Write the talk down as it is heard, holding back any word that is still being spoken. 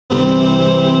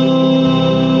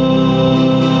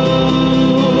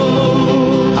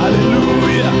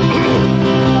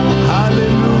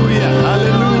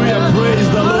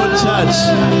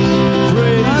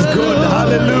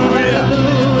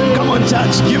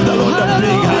give the Lord a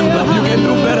big hand clap. You can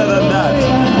do better than that.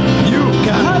 You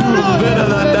can do better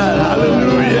than that.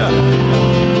 Hallelujah.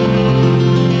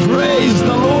 Praise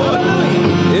the Lord.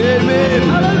 Amen.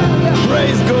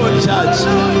 Praise God, church.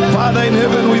 Father in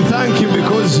heaven, we thank you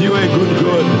because you are a good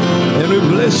God. And we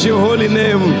bless your holy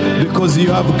name because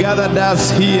you have gathered us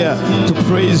here to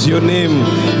praise your name.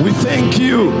 We thank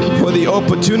you for the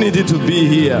opportunity to be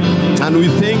here. And we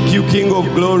thank you, King of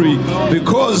Glory,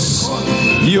 because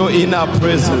you're in our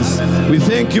presence. We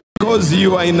thank you because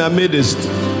you are in our midst.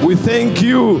 We thank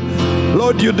you,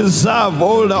 Lord, you deserve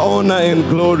all the honor and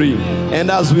glory. And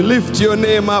as we lift your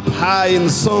name up high in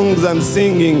songs and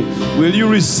singing, will you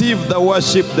receive the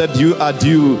worship that you are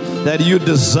due, that you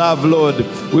deserve, Lord.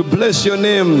 We bless your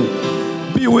name.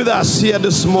 Be with us here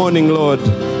this morning, Lord.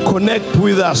 Connect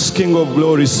with us, King of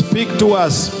Glory. Speak to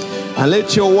us and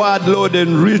let your word, Lord,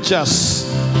 enrich us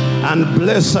and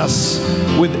bless us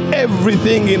with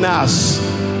everything in us.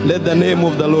 Let the name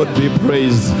of the Lord be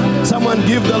praised. Someone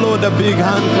give the Lord a big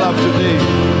hand clap today.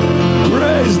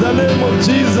 Praise the name of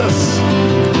Jesus.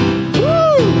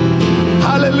 Woo!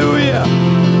 Hallelujah.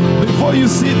 Before you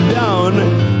sit down,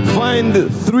 find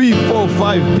 3, 4,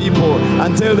 5 people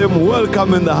and tell them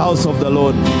welcome in the house of the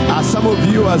Lord. As some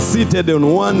of you are seated on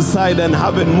one side and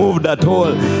haven't moved at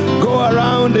all, go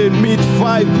around and meet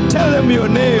 5. Tell them your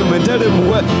name and tell them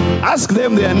ask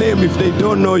them their name if they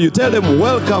don't know you. Tell them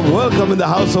welcome, welcome in the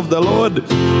house of the Lord.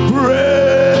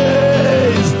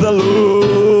 Praise the Lord.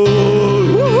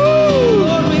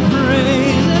 Lord, we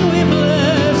praise and we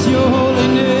bless your holy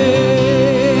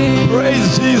name.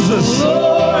 Praise Jesus.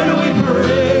 Lord, we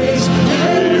praise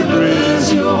and we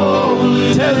bless your holy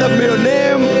name. Tell them your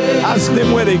name, ask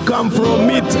them where they come from,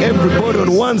 meet everybody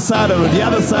on one side or on the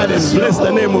other side and bless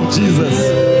the name of Jesus.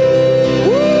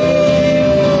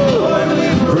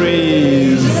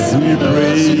 We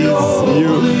praise you.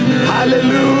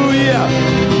 Hallelujah.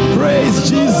 Praise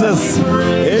Jesus.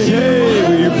 Hey, hey,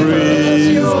 we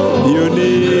praise your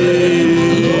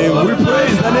name. We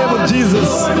praise the name of Jesus.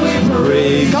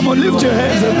 Pray. Come on, lift your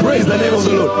hands and praise the name of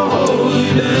the Lord.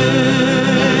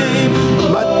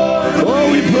 But,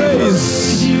 oh, we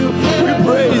praise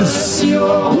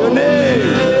your name.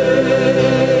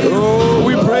 Oh,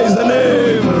 we praise the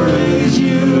name.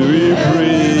 We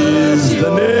praise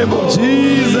the name of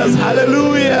Jesus.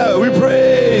 Hallelujah. We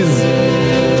praise.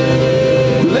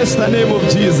 Bless the name of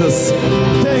Jesus.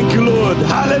 Thank you, Lord.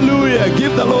 Hallelujah.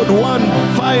 Give the Lord one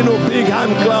final big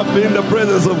hand clap in the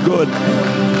presence of God.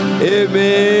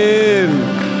 Amen.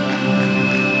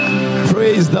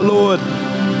 Praise the Lord.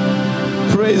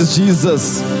 Praise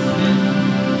Jesus.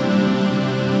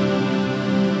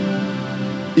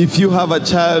 If you have a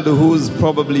child who's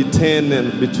probably 10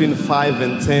 and between 5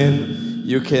 and 10,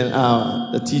 you can,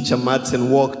 the teacher Martin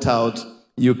walked out.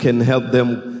 You can help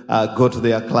them go to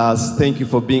their class. Thank you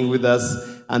for being with us.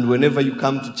 And whenever you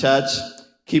come to church,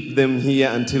 keep them here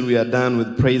until we are done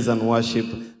with praise and worship.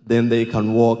 Then they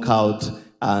can walk out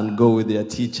and go with their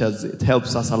teachers. It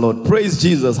helps us a lot. Praise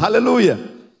Jesus. Hallelujah.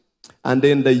 And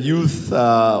then the youth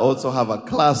also have a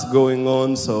class going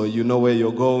on, so you know where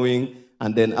you're going.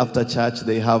 And then after church,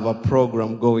 they have a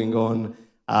program going on.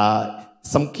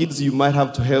 Some kids, you might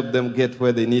have to help them get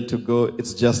where they need to go.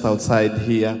 It's just outside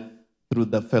here through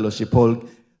the fellowship hall.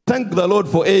 Thank the Lord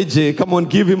for AJ. Come on,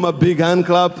 give him a big hand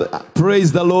clap.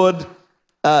 Praise the Lord.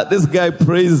 This guy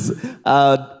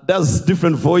does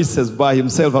different voices by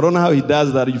himself. I don't know how he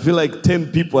does that. You feel like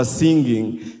 10 people are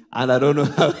singing. And I don't know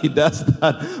how he does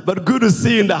that. But good to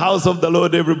see you in the house of the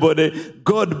Lord, everybody.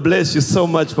 God bless you so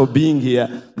much for being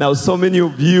here. Now, so many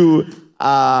of you,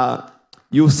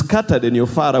 you've scattered and you're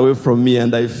far away from me,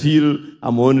 and I feel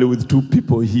I'm only with 2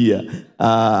 people here.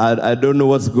 I don't know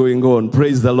what's going on.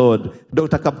 Praise the Lord.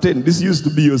 Dr. Captain, this used to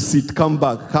be your seat. Come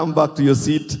back. Come back to your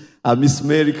seat. Miss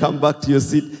Mary, come back to your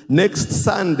seat. Next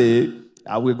Sunday,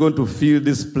 we're going to fill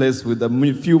this place with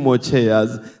a few more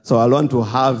chairs. So I want to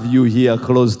have you here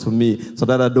close to me so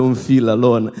that I don't feel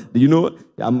alone. You know,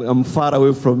 I'm far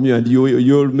away from you, and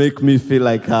you'll make me feel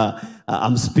like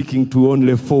I'm speaking to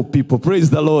only 4 people. Praise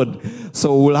the Lord.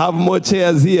 So we'll have more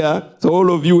chairs here. So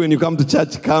all of you, when you come to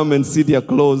church, come and sit here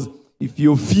close. If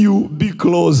you're few, be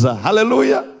closer.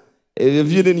 Hallelujah.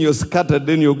 If you're scattered,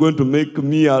 then you're going to make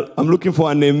me, I'm looking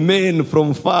for an amen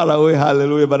from far away.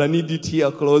 Hallelujah. But I need it here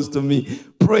close to me.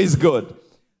 Praise God.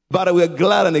 But we're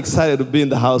glad and excited to be in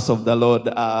the house of the Lord.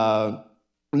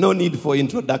 No need for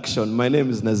introduction. My name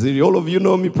is Naziri. All of you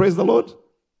know me. Praise the Lord.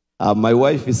 My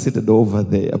wife is seated over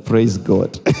there. Praise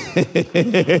God.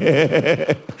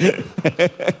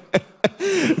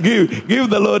 Give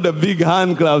the Lord a big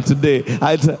hand clap today.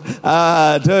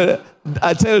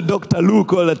 I tell Dr.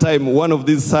 Luke all the time, one of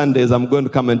these Sundays, I'm going to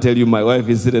come and tell you my wife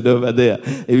is seated over there.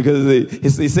 Because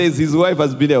he says his wife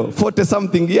has been there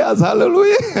 40-something years.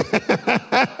 Hallelujah.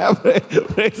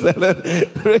 Praise the Lord.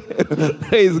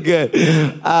 Praise God.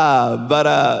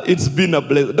 But it's been a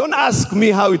blessing. Don't ask me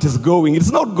how it is going.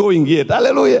 It's not going yet.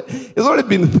 Hallelujah. It's only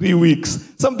been 3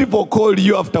 weeks. Some people call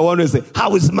you after one and say,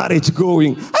 how is marriage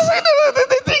going? I said,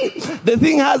 the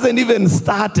thing hasn't even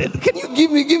started. Can you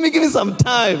give me some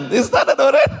time? It started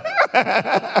already.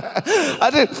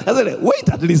 I said, wait,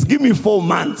 at least give me 4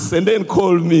 months and then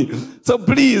call me. So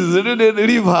please,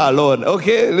 leave her alone,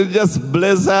 okay? Just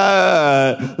bless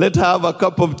her. Let her have a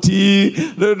cup of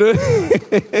tea. But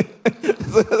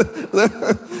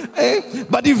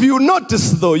if you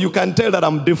notice, though, you can tell that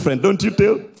I'm different. Don't you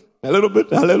tell? A little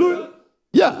bit. Hallelujah.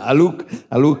 Yeah, I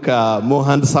look more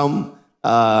handsome.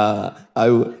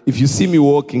 If you see me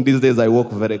walking these days, I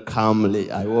walk very calmly.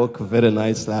 I walk very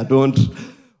nicely.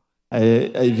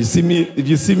 If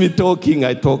you see me talking,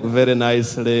 I talk very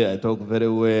nicely. I talk very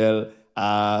well.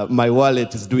 My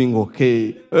wallet is doing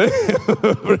okay.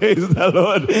 Praise the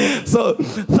Lord. So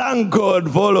thank God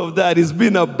for all of that. It's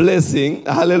been a blessing.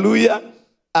 Hallelujah.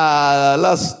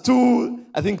 Last 2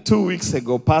 weeks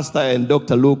ago, Pastor and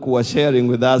Dr. Luke were sharing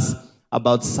with us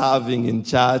about serving in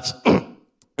church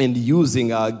and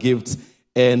using our gifts.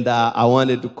 And I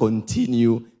wanted to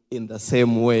continue in the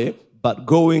same way, but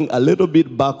going a little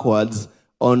bit backwards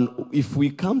on if we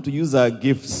come to use our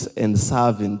gifts and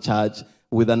serve in church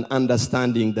with an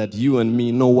understanding that you and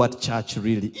me know what church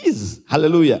really is.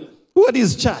 Hallelujah. What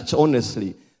is church,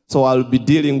 honestly? So I'll be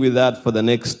dealing with that for the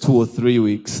next 2 or 3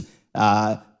 weeks.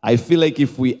 I feel like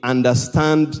if we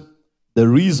understand the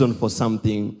reason for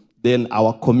something, then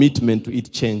our commitment to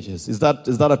it changes. Is that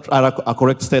a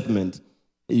correct statement?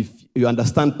 If you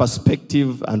understand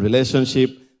perspective and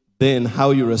relationship, then how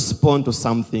you respond to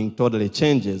something totally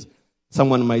changes.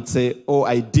 Someone might say, oh,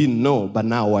 I didn't know, but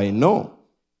now I know.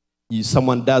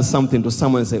 Someone does something to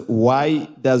someone and say, why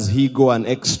does he go an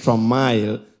extra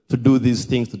mile to do these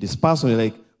things to this person? You're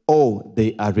like, oh,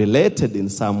 they are related in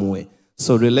some way.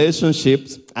 So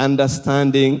relationships,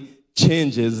 understanding,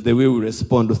 changes the way we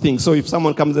respond to things. So if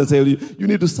someone comes and says, you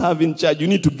need to serve in church, you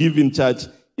need to give in church,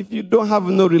 if you don't have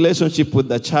no relationship with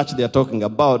the church they're talking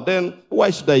about, then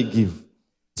why should I give?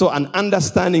 So an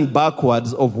understanding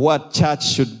backwards of what church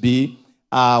should be,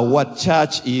 what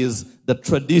church is, the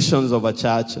traditions of a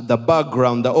church, the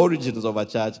background, the origins of a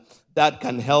church, that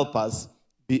can help us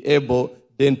be able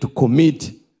then to commit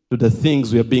to the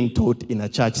things we are being taught in a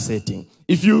church setting.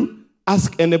 If you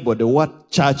ask anybody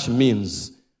what church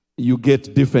means, you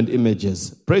get different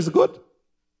images. Praise God.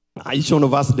 Each one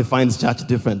of us defines church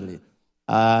differently.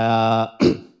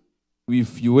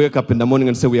 If you wake up in the morning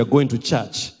and say, we are going to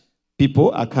church, people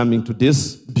are coming to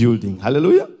this building.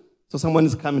 Hallelujah. So someone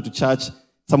is coming to church.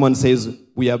 Someone says,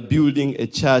 we are building a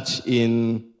church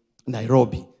in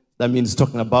Nairobi. That means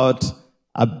talking about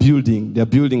a building. They're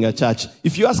building a church.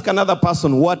 If you ask another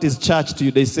person, what is church to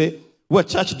you? They say, what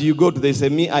church do you go to? They say,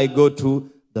 me, I go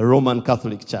to the Roman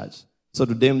Catholic Church. So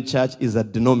to them, church is a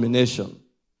denomination.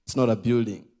 It's not a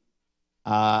building.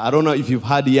 I don't know if you've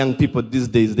heard young people these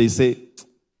days. They say,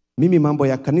 Mimi mambo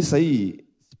ya kanisa hii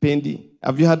spendi.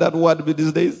 Have you heard that word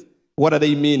these days? What are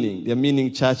they meaning? They're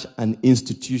meaning church an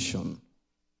institution.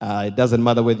 It doesn't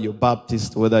matter whether you're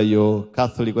Baptist, whether you're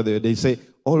Catholic, whether they say,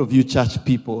 all of you church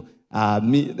people,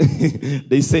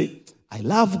 they say, I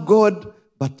love God,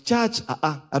 but church,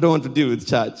 I don't want to deal with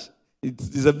church.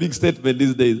 It's a big statement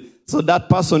these days. So that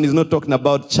person is not talking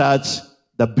about church,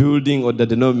 the building or the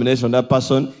denomination. That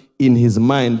person, in his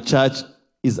mind, church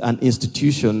is an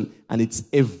institution and it's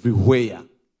everywhere.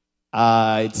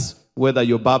 It's whether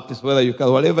you're Baptist, whether you're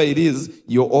Catholic, whatever it is,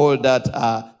 you're all that.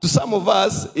 To some of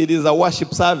us, it is a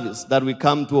worship service that we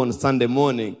come to on Sunday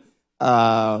morning.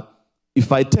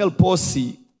 If I tell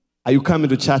Posey, are you coming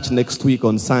to church next week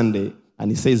on Sunday?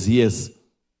 And he says yes.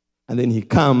 And then he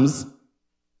comes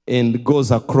and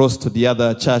goes across to the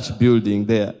other church building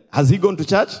there. Has he gone to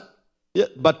church? Yeah.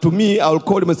 But to me, I'll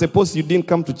call him and say, Posey, you didn't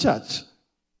come to church.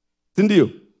 Didn't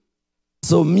you?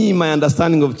 So me, my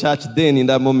understanding of church then in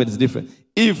that moment is different.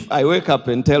 If I wake up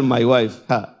and tell my wife,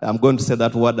 I'm going to say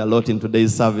that word a lot in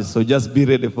today's service, so just be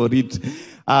ready for it.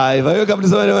 If I wake up to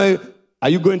somebody, are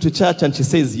you going to church? And she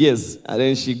says yes. And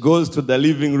then she goes to the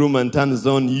living room and turns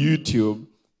on YouTube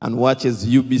and watches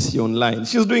UBC online.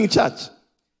 She's doing church.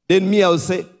 Then me, I'll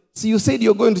say, see, you said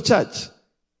you're going to church.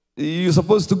 You're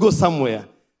supposed to go somewhere.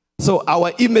 So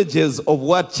our images of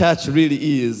what church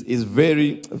really is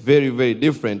very, very, very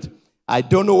different. I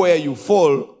don't know where you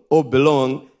fall or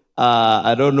belong.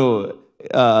 I don't know,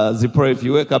 Zipporah, if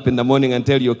you wake up in the morning and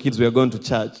tell your kids we are going to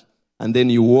church, and then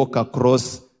you walk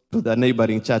across to the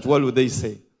neighboring church, what would they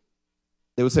say?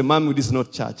 They would say, Mom, this is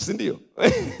not church, isn't it?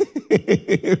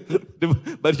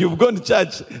 But you've gone to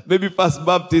church, maybe First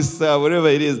Baptist, whatever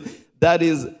it is. That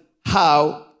is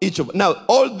how each of... Now,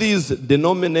 all these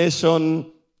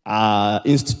denomination,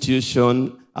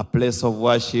 institution, a place of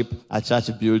worship, a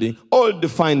church building, all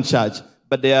define church,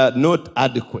 but they are not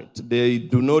adequate. They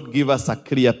do not give us a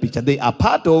clear picture. They are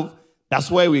part of, that's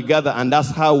why we gather, and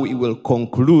that's how we will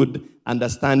conclude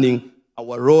understanding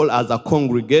our role as a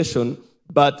congregation,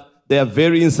 but they are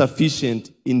very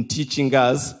insufficient in teaching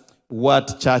us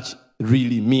what church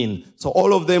really means. So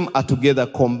all of them are together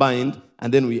combined,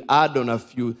 and then we add on a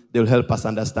few, they'll help us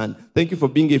understand. Thank you for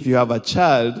being here. If you have a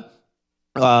child,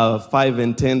 5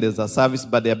 and 10, there's a service,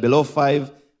 but they're below 5.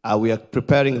 We are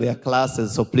preparing their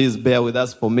classes, so please bear with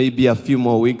us for maybe a few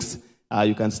more weeks.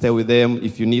 You can stay with them.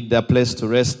 If you need a place to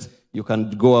rest, you can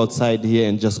go outside here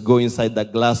and just go inside the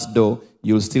glass door.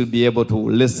 You'll still be able to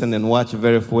listen and watch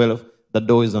very well. The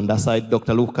door is on that side.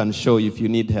 Dr. Luke can show you if you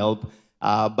need help.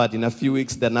 But in a few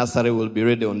weeks, the nursery will be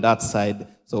ready on that side.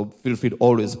 So feel free to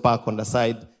always park on the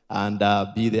side and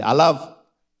be there.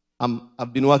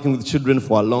 I've been working with children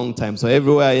for a long time. So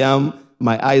everywhere I am,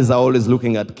 my eyes are always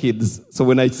looking at kids. So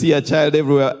when I see a child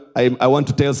everywhere, I want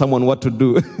to tell someone what to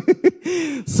do.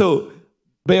 So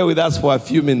bear with us for a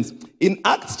few minutes. In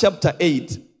Acts chapter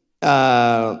 8,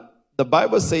 the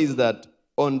Bible says that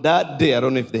on that day, I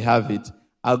don't know if they have it,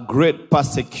 a great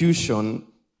persecution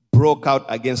broke out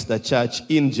against the church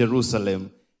in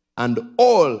Jerusalem, and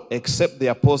all except the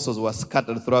apostles were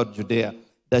scattered throughout Judea.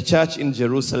 The church in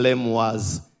Jerusalem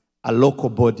was a local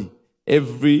body,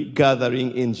 every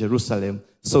gathering in Jerusalem.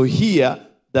 So here,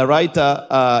 the writer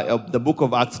of the book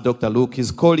of Acts, Dr. Luke, is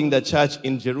calling the church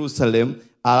in Jerusalem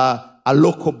a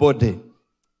local body.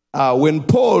 When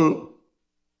Paul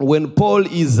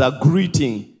is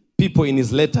greeting people in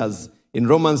his letters, in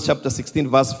Romans chapter 16,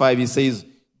 verse 5, he says,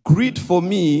 greet for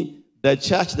me the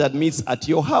church that meets at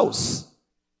your house.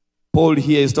 Paul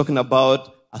here is talking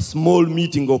about a small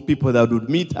meeting of people that would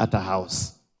meet at a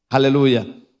house. Hallelujah.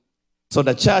 So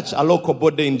the church, a local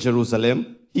body in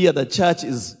Jerusalem, here the church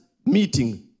is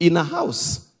meeting in a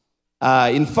house.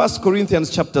 In 1 Corinthians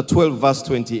chapter 12, verse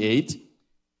 28,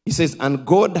 he says, and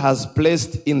God has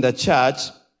placed in the church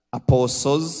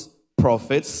apostles,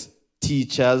 prophets,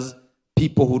 teachers,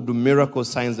 people who do miracles,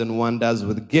 signs, and wonders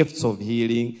with gifts of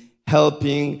healing,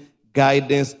 helping,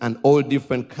 guidance, and all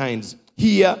different kinds.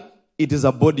 Here, it is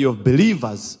a body of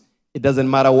believers. It doesn't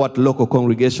matter what local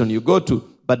congregation you go to,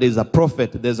 but there's a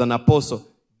prophet, there's an apostle.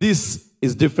 This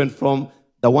is different from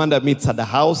the one that meets at the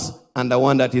house and the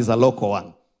one that is a local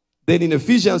one. Then in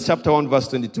Ephesians chapter 1, verse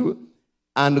 22,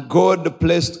 and God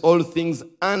placed all things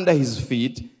under his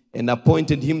feet and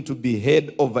appointed him to be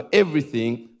head over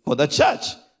everything for the church.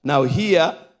 Now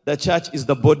here, the church is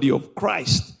the body of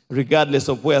Christ. Regardless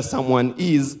of where someone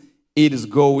is, it is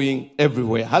going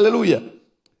everywhere. Hallelujah.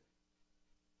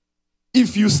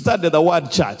 If you study the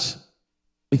word church,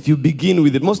 if you begin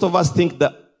with it, most of us think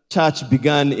the church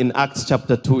began in Acts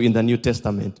chapter 2 in the New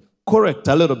Testament. Correct,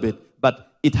 a little bit,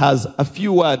 but it has a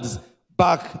few words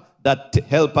back that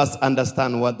help us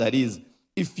understand what that is.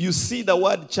 If you see the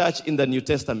word church in the New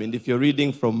Testament, if you're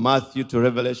reading from Matthew to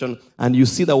Revelation, and you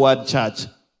see the word church,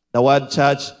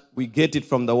 we get it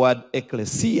from the word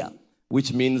ecclesia,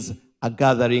 which means a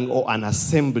gathering or an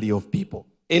assembly of people.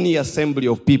 Any assembly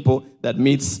of people that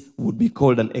meets would be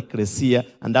called an ecclesia,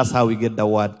 and that's how we get the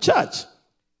word church.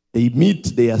 They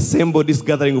meet, they assemble, this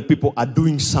gathering of people are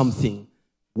doing something.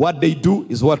 What they do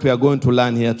is what we are going to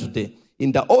learn here today.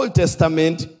 In the Old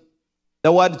Testament,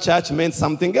 the word church meant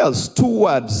something else. 2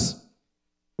 words.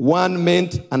 One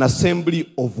meant an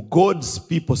assembly of God's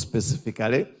people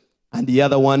specifically, and the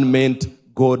other one meant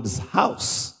God's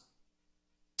house.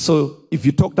 So if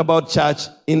you talked about church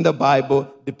in the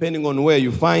Bible, depending on where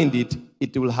you find it,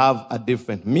 it will have a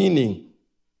different meaning.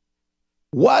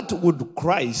 What would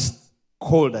Christ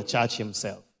call the church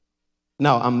himself?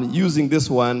 Now, I'm using this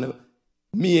one,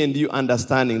 me and you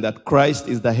understanding that Christ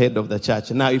is the head of the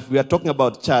church. Now, if we are talking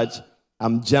about church,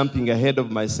 I'm jumping ahead of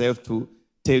myself to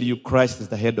tell you Christ is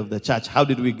the head of the church. How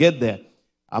did we get there?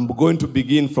 I'm going to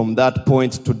begin from that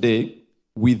point today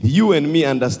with you and me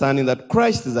understanding that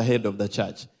Christ is the head of the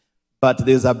church. But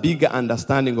there's a bigger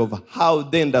understanding of how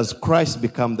then does Christ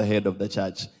become the head of the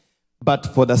church. But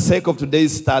for the sake of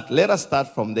today's start, let us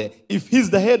start from there. If he's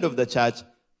the head of the church,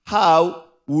 how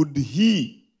would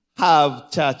he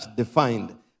have church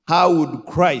defined? How would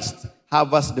Christ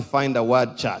have us define the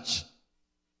word church?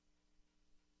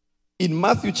 In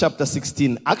Matthew chapter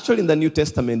 16, actually in the New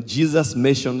Testament, Jesus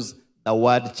mentions the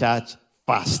word church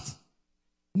first.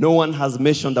 No one has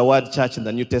mentioned the word church in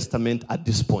the New Testament at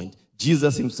this point.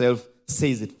 Jesus himself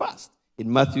says it first.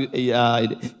 In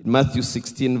Matthew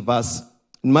 16, verse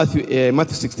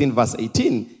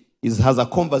 18, he has a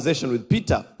conversation with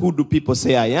Peter. Who do people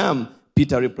say I am?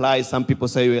 Peter replies, some people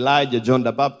say you're Elijah, John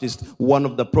the Baptist, one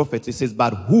of the prophets. He says,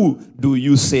 but who do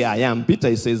you say I am? Peter,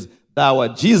 he says, thou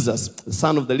art Jesus, the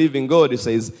Son of the living God. He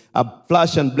says, a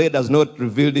flesh and blood has not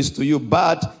revealed this to you,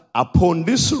 but upon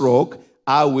this rock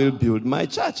I will build my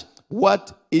church.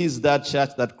 What is that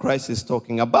church that Christ is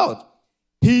talking about?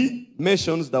 He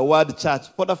mentions the word church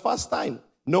for the first time.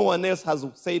 No one else has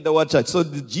said the word church. So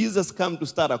did Jesus come to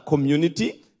start a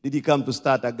community? Did he come to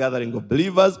start a gathering of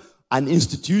believers, an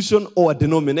institution, or a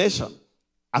denomination?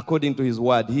 According to his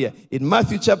word here. In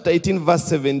Matthew chapter 18, verse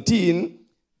 17,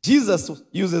 Jesus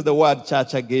uses the word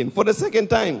church again for the second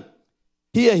time.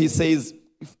 Here he says,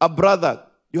 if a brother,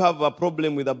 you have a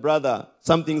problem with a brother,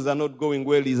 some things are not going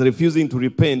well, he's refusing to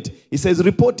repent. He says,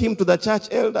 report him to the church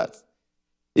elders.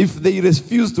 If they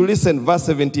refuse to listen, verse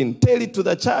 17, tell it to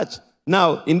the church.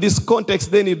 Now, in this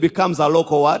context, then it becomes a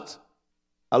local what?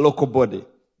 A local body.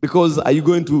 Because who are you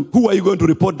going to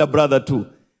report the brother to?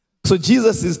 So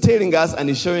Jesus is telling us and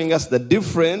he's showing us the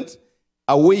different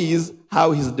ways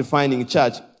how he's defining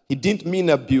church. He didn't mean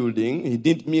a building. He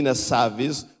didn't mean a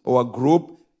service or a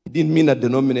group. He didn't mean a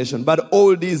denomination. But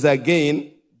all these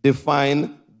again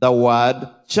define the word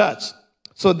church.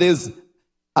 So there's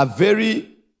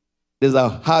a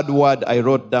hard word I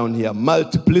wrote down here,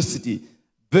 multiplicity,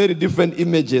 very different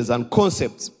images and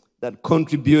concepts that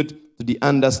contribute to the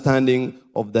understanding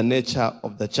of the nature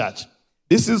of the church.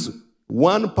 This is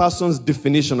one person's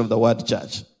definition of the word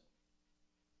church.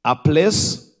 A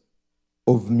place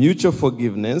of mutual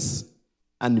forgiveness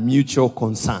and mutual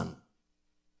concern.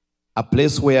 A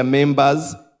place where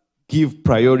members give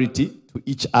priority to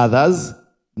each other's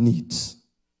needs.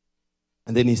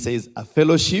 And then he says, a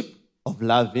fellowship of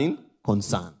loving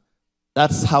concern.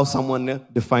 That's how someone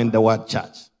defined the word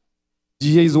church. Do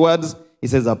you hear his words? He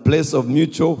says, a place of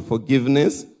mutual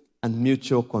forgiveness and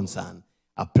mutual concern.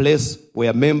 A place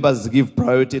where members give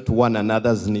priority to one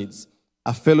another's needs.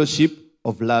 A fellowship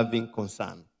of loving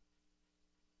concern.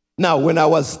 Now, when I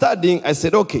was studying, I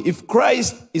said, okay, if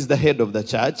Christ is the head of the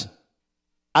church,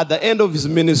 at the end of his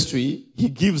ministry, he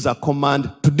gives a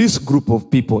command to this group of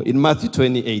people in Matthew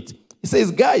 28. He says,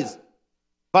 guys,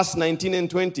 verse 19 and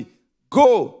 20,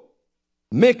 go,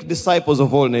 make disciples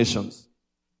of all nations.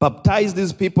 Baptize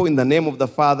these people in the name of the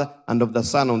Father and of the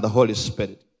Son and of the Holy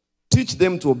Spirit. Teach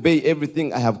them to obey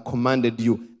everything I have commanded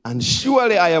you. And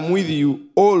surely I am with you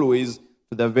always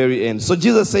to the very end. So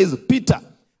Jesus says, Peter,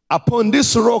 upon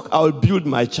this rock I will build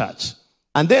my church.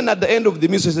 And then at the end of the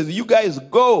ministry, he says, you guys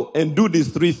go and do these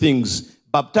three things.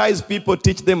 Baptize people,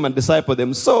 teach them, and disciple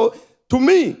them. So, to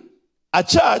me, a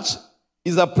church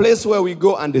is a place where we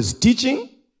go and there's teaching,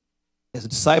 there's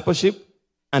discipleship,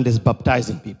 and there's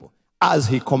baptizing people, as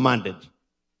he commanded.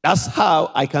 That's how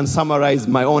I can summarize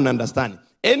my own understanding.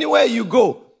 Anywhere you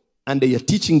go, and they are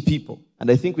teaching people,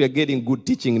 and I think we are getting good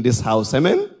teaching in this house,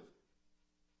 amen?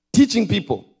 Teaching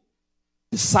people,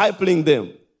 discipling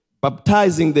them,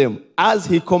 baptizing them, as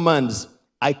he commands.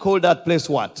 I call that place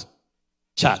what?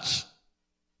 Church.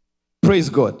 Praise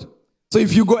God. So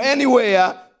if you go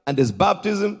anywhere, and there's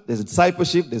baptism, there's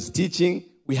discipleship, there's teaching,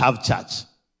 we have church.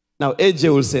 Now,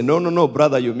 AJ will say, no,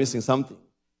 brother, you're missing something.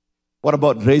 What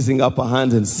about raising up our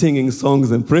hands and singing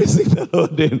songs and praising the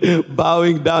Lord and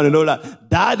bowing down and all that?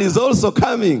 That is also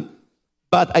coming.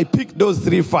 But I picked those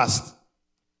three first.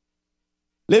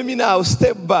 Let me now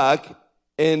step back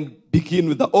and begin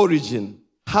with the origin.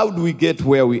 How do we get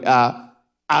where we are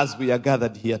as we are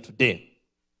gathered here today?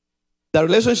 The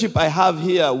relationship I have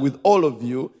here with all of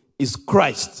you is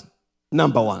Christ,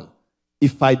 number one.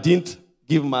 If I didn't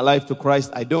give my life to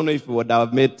Christ, I don't know if we would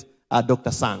have met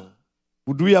Dr. Sang.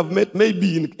 Would we have met?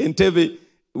 Maybe in Entebbe,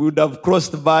 we would have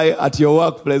crossed by at your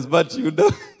workplace. But you know,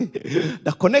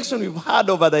 the connection we've had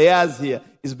over the years here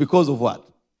is because of what?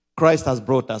 Christ has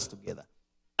brought us together.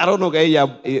 I don't know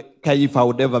if I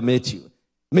would ever met you.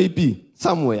 Maybe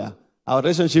somewhere. Our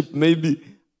relationship maybe,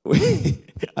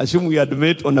 assume we had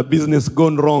met on a business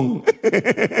gone wrong.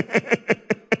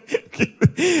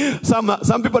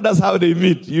 Some people, that's how they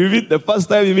meet. You meet the first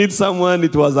time you meet someone,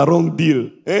 it was a wrong deal.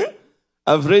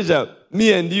 Avreja,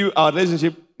 me and you, our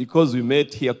relationship, because we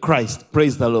met here, Christ,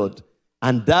 praise the Lord.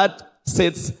 And that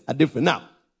sets a difference. Now,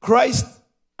 Christ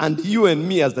and you and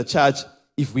me as the church,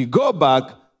 if we go back,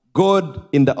 God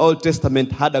in the Old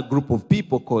Testament had a group of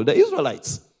people called the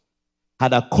Israelites,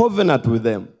 had a covenant with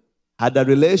them, had a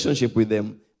relationship with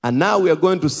them. And now we are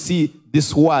going to see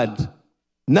this word.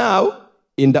 Now,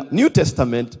 in the New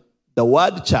Testament, the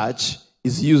word church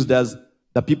is used as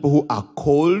the people who are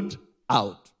called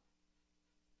out.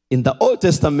 In the Old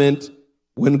Testament,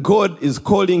 when God is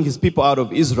calling his people out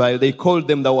of Israel, they called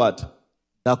them the what?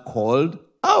 The called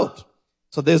out.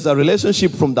 So there's a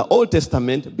relationship from the Old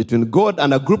Testament between God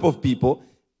and a group of people,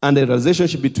 and a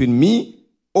relationship between me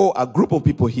or a group of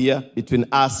people here between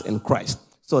us and Christ.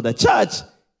 So the church,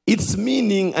 its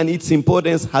meaning and its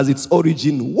importance has its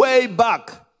origin way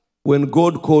back when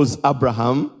God calls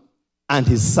Abraham and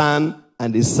his son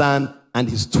and his son and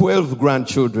his 12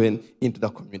 grandchildren into the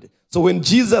community. So when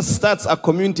Jesus starts a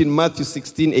community in Matthew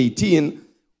 16:18,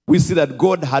 we see that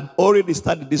God had already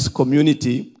started this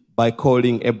community by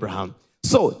calling Abraham.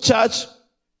 So church,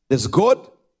 there's God,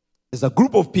 there's a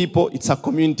group of people, it's a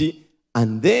community,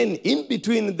 and then in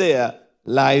between there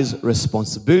lies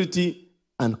responsibility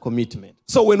and commitment.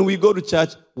 So when we go to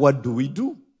church, what do we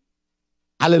do?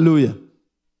 Hallelujah.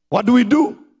 What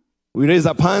do? We raise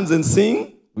up hands and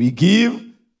sing, we give,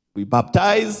 we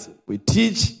baptize, we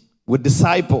teach, we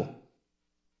disciple.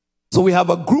 So we have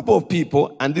a group of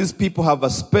people, and these people have a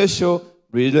special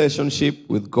relationship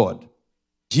with God.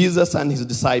 Jesus and his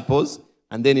disciples,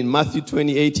 and then in Matthew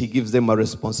 28, he gives them a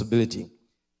responsibility.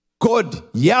 God,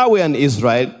 Yahweh and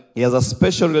Israel, he has a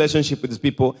special relationship with his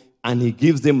people, and he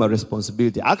gives them a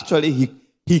responsibility. Actually,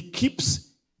 he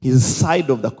keeps his side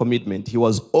of the commitment. He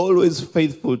was always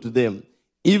faithful to them.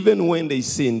 Even when they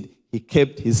sinned, he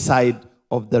kept his side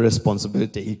of the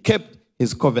responsibility. He kept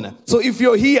his covenant. So if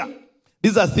you're here,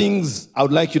 these are things I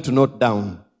would like you to note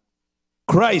down.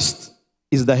 Christ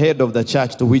is the head of the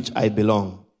church to which I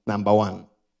belong, number one.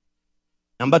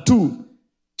 Number two,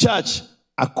 church,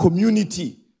 a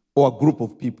community or a group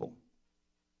of people.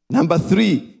 Number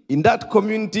three, in that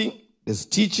community, there's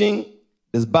teaching,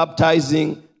 there's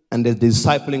baptizing, and there's the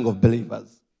discipling of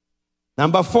believers.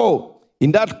 Number four,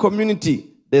 in that community,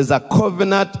 there's a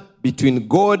covenant between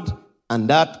God and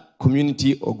that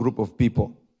community or group of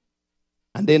people.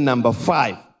 And then number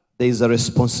five, there is a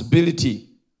responsibility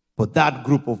for that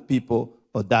group of people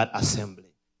or that assembly.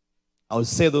 I will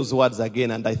say those words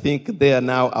again, and I think there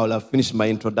now I will have finished my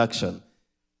introduction.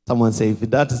 Someone say, if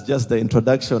that is just the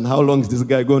introduction, how long is this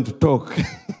guy going to talk?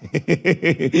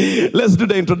 Let's do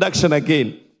the introduction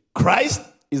again. Christ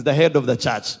is the head of the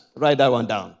church. Write that one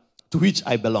down. To which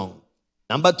I belong.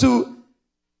 Number two,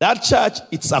 that church,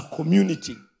 it's a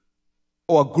community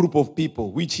or a group of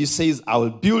people, which he says, I will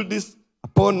build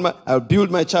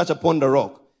my church upon the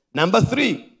rock. Number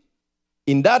three,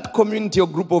 in that community or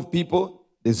group of people,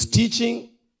 there's teaching,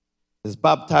 there's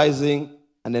baptizing,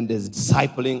 and then there's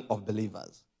discipling of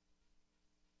believers.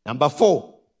 Number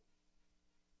four,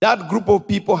 that group of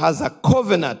people has a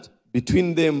covenant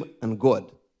between them and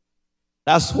God.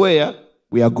 That's where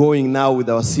we are going now with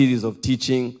our series of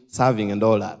teaching, serving, and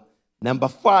all that. Number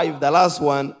five, the last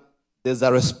one, there's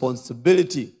a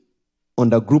responsibility on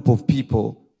the group of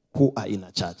people who are in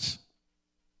a church.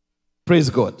 Praise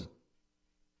God.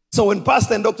 So when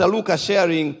Pastor and Dr. Luke are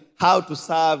sharing how to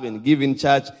serve and give in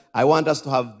church, I want us to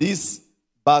have this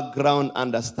background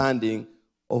understanding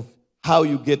of how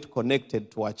you get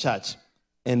connected to a church.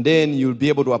 And then you'll be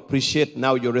able to appreciate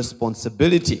now your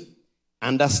responsibility.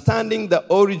 Understanding the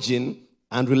origin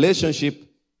and relationship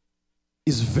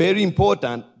is very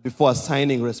important before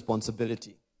assigning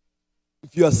responsibility.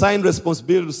 If you assign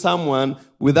responsibility to someone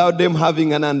without them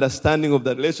having an understanding of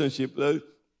the relationship,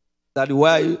 that's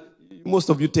why most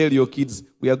of you tell your kids,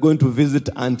 we are going to visit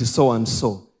Auntie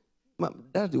so-and-so.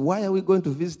 Daddy, why are we going to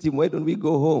visit him? Why don't we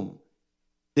go home?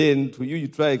 Then to you, you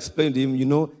try to explain to him, you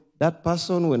know, that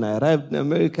person, when I arrived in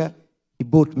America, he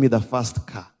bought me the first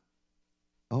car.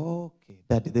 Okay,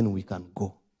 Daddy, then we can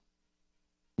go.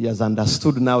 He has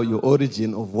understood now your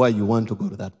origin of why you want to go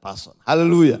to that person.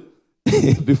 Hallelujah.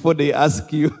 Before they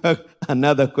ask you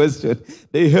another question,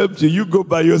 they helped you. You go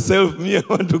by yourself. Me, I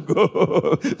want to go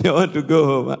home. I want to go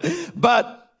home.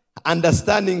 But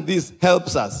understanding this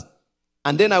helps us.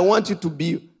 And then I want you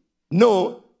to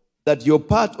know that you're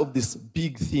part of this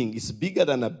big thing. It's bigger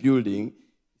than a building.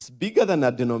 It's bigger than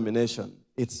a denomination.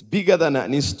 It's bigger than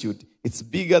an institute. It's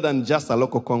bigger than just a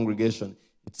local congregation.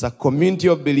 It's a community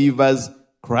of believers.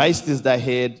 Christ is the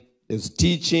head. There's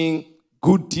teaching,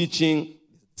 good teaching,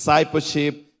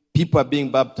 discipleship. People are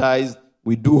being baptized.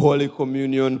 We do Holy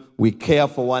Communion. We care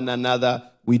for one another.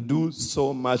 We do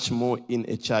so much more in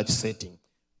a church setting.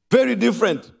 Very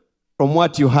different from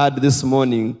what you heard this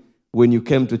morning when you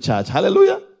came to church.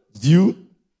 Hallelujah. Do you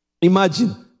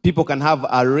imagine people can have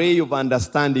an array of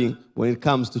understanding when it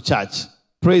comes to church?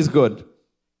 Praise God.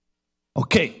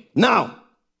 Okay, now,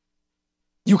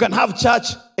 you can have church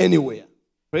anywhere.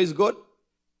 Praise God. You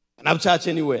can have church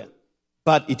anywhere.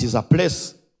 But it is a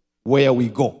place where we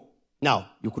go. Now,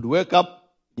 you could wake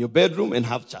up in your bedroom and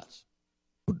have church.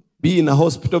 You could be in a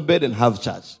hospital bed and have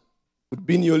church. You could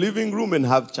be in your living room and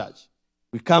have church.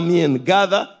 We come here and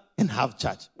gather and have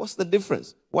church. What's the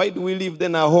difference? Why do we leave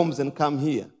then our homes and come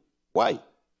here? Why?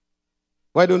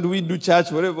 Why don't we do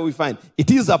church wherever we find? It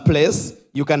is a place.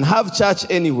 You can have church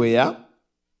anywhere.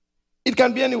 It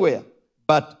can be anywhere.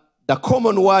 But the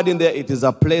common word in there, it is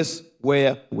a place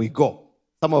where we go.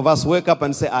 Some of us wake up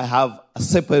and say, I have a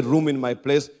separate room in my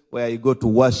place where I go to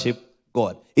worship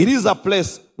God. It is a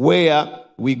place where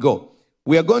we go.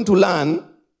 We are going to learn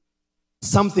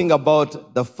something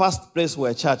about the first place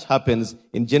where church happens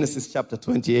in Genesis chapter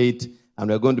 28, and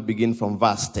we're going to begin from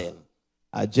verse 10.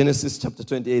 Genesis chapter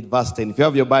 28, verse 10. If you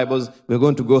have your Bibles, we're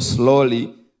going to go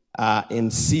slowly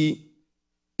and see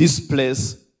this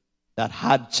place that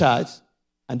had church,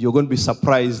 and you're going to be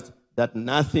surprised that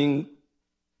nothing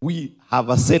we have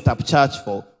a set-up church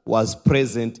for was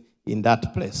present in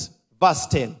that place. Verse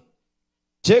 10.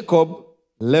 Jacob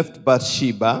left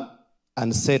Bathsheba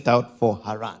and set out for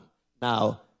Haran.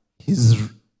 Now,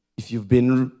 if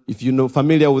you know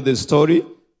familiar with the story,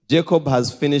 Jacob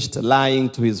has finished lying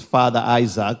to his father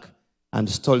Isaac and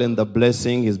stolen the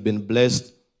blessing. He's been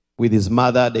blessed with his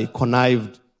mother. They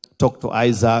connived, talked to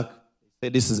Isaac. They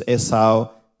said, this is Esau.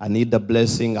 I need the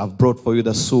blessing. I've brought for you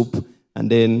the soup.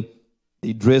 And then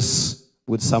they dress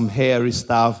with some hairy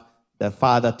stuff. The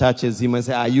father touches him and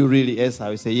says, are you really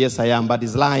Esau? He says, yes, I am, but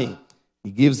he's lying.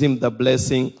 He gives him the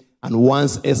blessing. And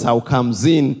once Esau comes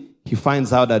in, he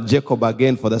finds out that Jacob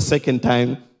again, for the second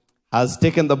time, has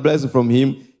taken the blessing from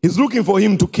him. He's looking for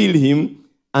him to kill him.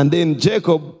 And then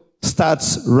Jacob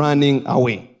starts running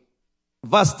away.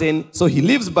 Verse 10, so he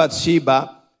leaves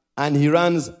Bathsheba and he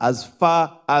runs as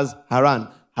far as Haran.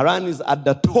 Haran is at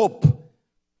the top.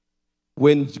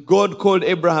 When God called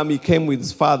Abraham, he came with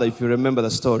his father, if you remember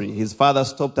the story. His father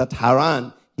stopped at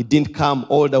Haran. He didn't come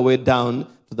all the way down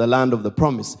to the land of the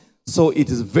promise. So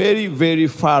it is very, very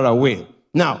far away.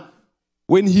 Now,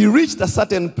 when he reached a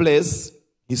certain place,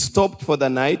 he stopped for the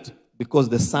night because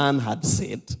the sun had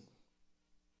set.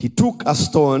 He took a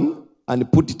stone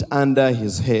and put it under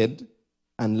his head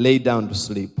and lay down to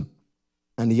sleep.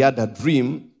 And he had a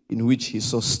dream in which he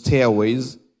saw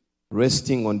stairways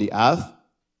resting on the earth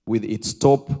with its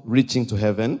top reaching to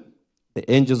heaven. The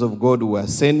angels of God were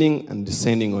ascending and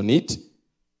descending on it.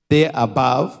 There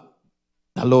above,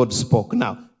 the Lord spoke.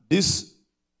 Now, this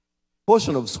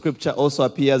portion of scripture also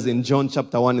appears in John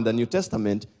chapter 1 in the New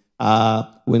Testament.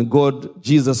 When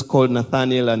Jesus called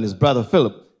Nathanael and his brother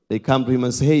Philip, they come to him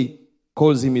and say, hey,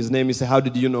 calls him his name. He says, how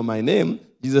did you know my name?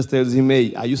 Jesus tells him,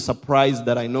 hey, are you surprised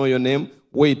that I know your name?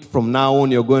 Wait, from now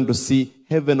on, you're going to see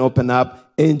heaven open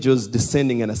up, angels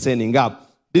descending and ascending up.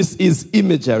 This is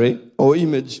imagery or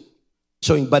image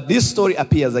showing, but this story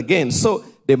appears again. So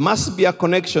there must be a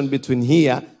connection between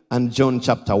here and John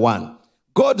chapter 1.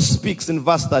 God speaks in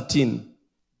verse 13.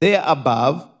 There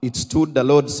above, it stood, the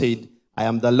Lord said, I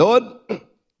am the Lord,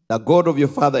 the God of your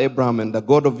father Abraham and the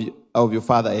God of your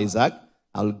father Isaac.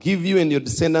 I will give you and your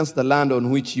descendants the land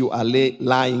on which you are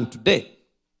lying today.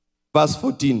 Verse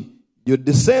 14. Your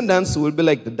descendants will be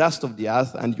like the dust of the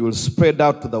earth, and you will spread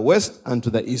out to the west and to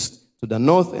the east, to the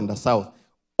north and the south.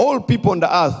 All people on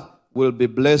the earth will be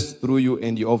blessed through you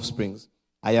and your offsprings.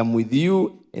 I am with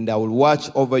you, and I will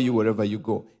watch over you wherever you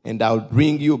go. And I will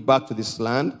bring you back to this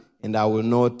land, and I will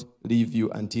not leave you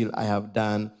until I have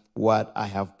done what I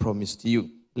have promised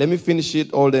you. Let me finish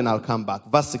it all, then I'll come back.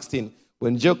 Verse 16.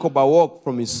 When Jacob awoke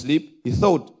from his sleep, he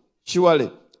thought,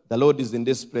 surely the Lord is in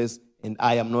this place, and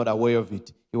I am not aware of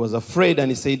it. He was afraid,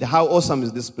 and he said, how awesome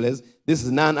is this place? This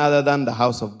is none other than the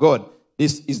house of God.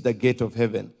 This is the gate of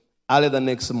heaven. Early the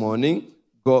next morning,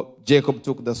 Jacob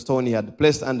took the stone he had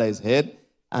placed under his head,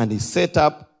 and he set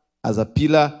up as a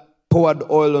pillar, poured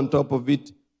oil on top of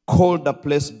it, called the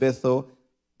place Bethel,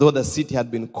 though the city had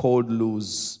been called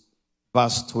Luz.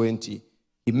 Verse 20.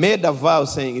 He made a vow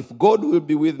saying, if God will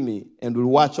be with me and will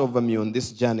watch over me on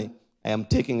this journey I am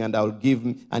taking, and I will give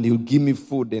him, and he will give me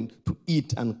food and to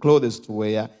eat and clothes to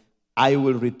wear, I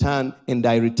will return, and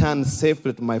I return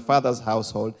safely to my father's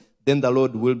household. Then the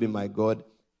Lord will be my God.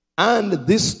 And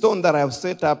this stone that I have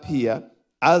set up here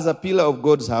as a pillar of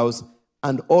God's house,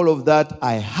 and all of that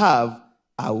I have,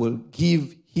 I will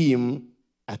give him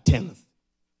a tenth.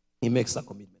 He makes a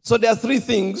commitment. So there are three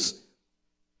things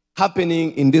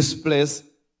happening in this place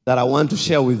that I want to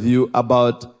share with you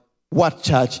about what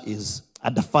church is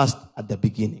at the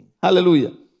beginning.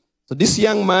 Hallelujah. So this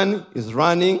young man is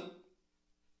running.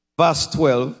 Verse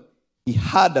 12, he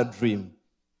had a dream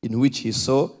in which he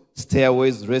saw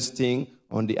stairways resting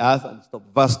on the earth. And stop.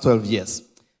 Verse 12, yes.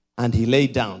 And he lay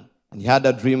down. And he had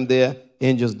a dream there,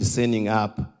 angels descending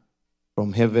up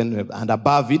from heaven, and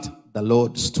above it, the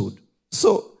Lord stood.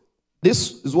 So,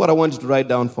 this is what I want you to write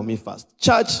down for me first.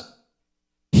 Church,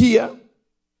 here,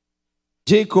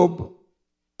 Jacob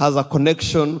has a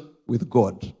connection with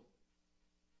God.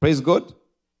 Praise God.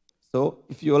 So,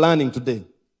 if you're learning today,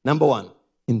 number one,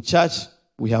 in church,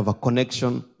 we have a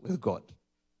connection with God.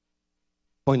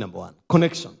 Point number one,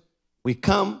 connection. We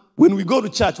come, when we go to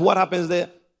church, what happens there?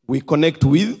 We connect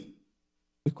with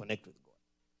God.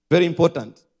 Very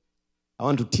important. I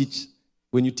want to teach.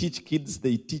 When you teach kids,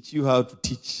 they teach you how to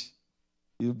teach.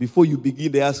 Before you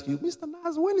begin, they ask you, Mr.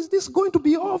 Naz, when is this going to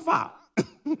be over?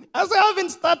 I say, I haven't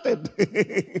started.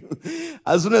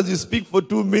 As soon as you speak for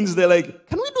 2 minutes, they're like,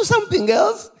 can we do something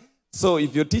else? So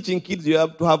if you're teaching kids, you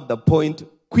have to have the point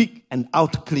quick and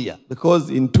out clear, because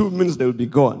in 2 minutes they will be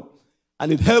gone.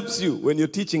 And it helps you when you're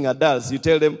teaching adults. You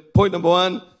tell them, point number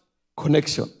one,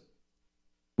 connection.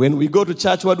 When we go to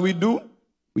church, what do?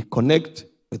 We connect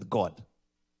with God.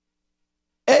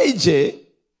 AJ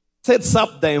sets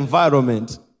up the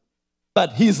environment,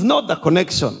 but he's not the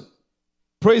connection.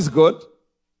 Praise God.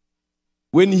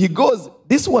 When he goes,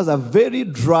 this was a very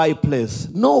dry place.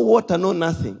 No water, no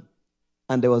nothing.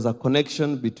 And there was a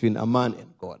connection between a man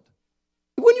and God.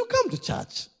 When you come to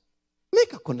church,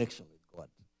 make a connection with God.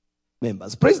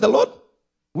 Members, praise the Lord.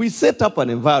 We set up an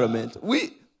environment.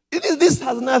 This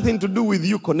has nothing to do with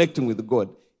you connecting with God.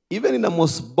 Even in the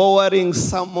most boring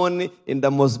sermon, in the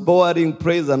most boring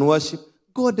praise and worship,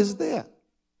 God is there.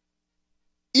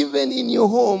 Even in your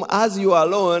home, as you are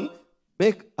alone,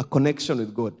 make a connection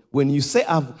with God. When you say,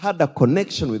 I've had a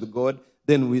connection with God,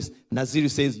 then Nazir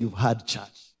says, you've had church.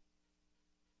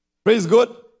 Praise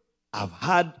God. I've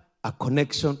had a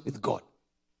connection with God.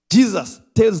 Jesus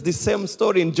tells the same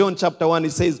story in John chapter 1. He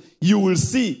says, you will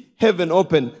see heaven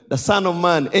open, the Son of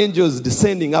Man, angels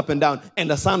descending up and down, and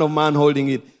the Son of Man holding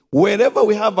it. Wherever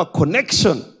we have a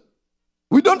connection,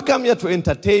 we don't come here to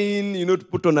entertain, to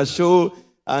put on a show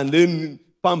and then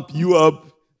pump you up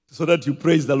so that you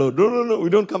praise the Lord. No. We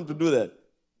don't come to do that.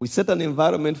 We set an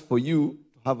environment for you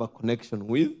to have a connection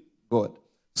with God.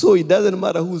 So it doesn't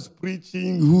matter who's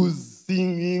preaching, who's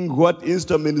singing, what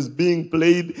instrument is being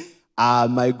played.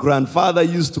 My grandfather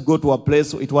used to go to a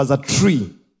place, it was a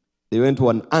tree. They went to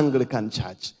an Anglican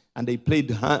church and they played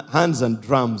hands and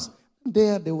drums.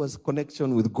 There was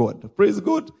connection with God. Praise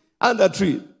God. And the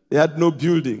tree, they had no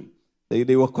building.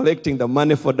 They were collecting the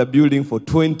money for the building for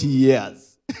 20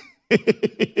 years. There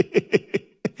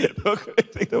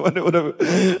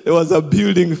was a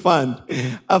building fund.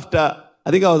 After, I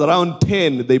think I was around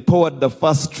 10, they poured the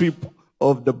first strip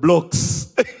of the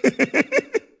blocks.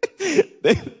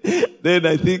 Then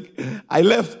I think I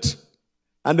left.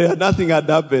 And nothing had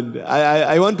happened.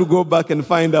 I want to go back and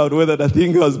find out whether the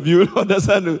thing was built or the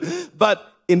sun.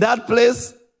 But in that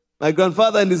place, my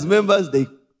grandfather and his members, they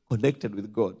connected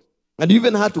with God. And you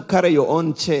even had to carry your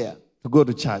own chair to go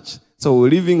to church. So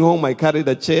leaving home, I carried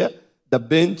a chair, the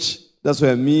bench. That's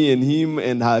where me and him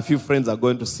and a few friends are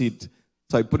going to sit.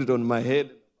 So I put it on my head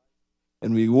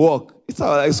and we walk.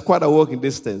 It's quite a walking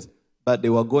distance. But they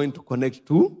were going to connect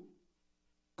to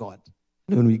God.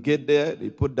 And when we get there, they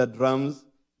put the drums,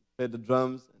 play the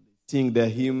drums, and they sing their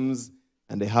hymns,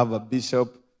 and they have a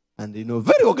bishop, and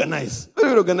very organized,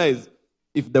 very organized.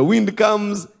 If the wind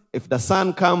comes, if the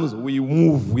sun comes, we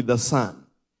move with the sun.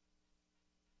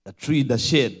 The tree, the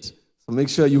shade. So make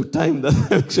sure you time the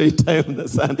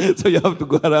sun. So you have to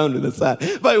go around with the sun.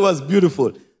 But it was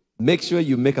beautiful. Make sure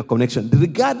you make a connection.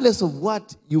 Regardless of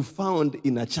what you found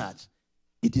in a church,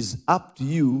 it is up to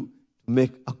you to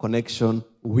make a connection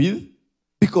with.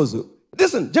 Because,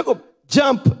 listen, Jacob,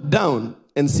 jump down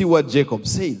and see what Jacob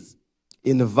says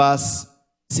in verse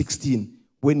 16.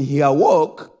 When he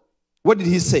awoke, what did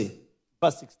he say?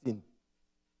 Verse 16.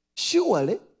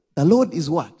 Surely the Lord is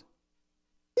what?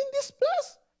 In this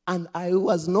place. And I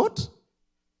was not.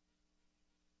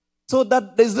 So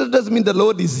that doesn't mean the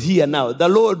Lord is here now. The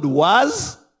Lord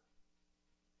was.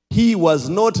 He was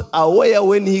not aware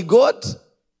when he got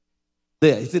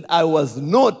there. He said, I was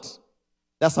not.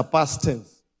 That's a past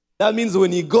tense. That means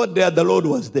when he got there, the Lord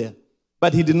was there.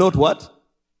 But he did not what?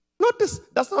 Notice,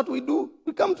 that's not what we do.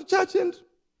 We come to church and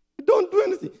we don't do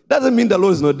anything. Doesn't mean the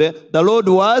Lord is not there. The Lord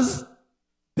was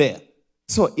there.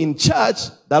 So in church,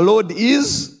 the Lord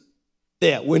is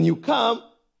there. When you come,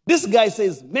 this guy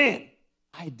says, man,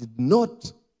 I did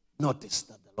not notice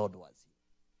that the Lord was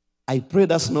here. I pray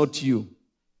that's not you.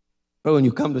 But when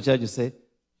you come to church, you say,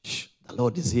 shh, the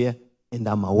Lord is here. And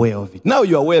I'm aware of it. Now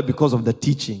you're aware because of the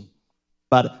teaching.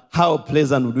 But how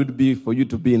pleasant would it be for you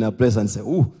to be in a place and say,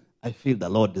 ooh, I feel the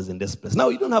Lord is in this place. Now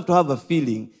you don't have to have a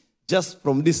feeling just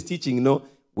from this teaching,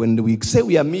 when we say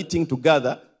we are meeting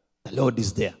together, The Lord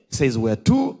is there. He says, where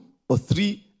 2 or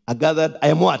 3 are gathered, I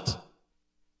am what?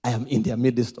 I am in their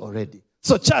midst already.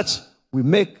 So church, we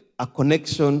make a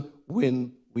connection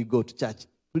when we go to church.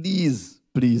 Please,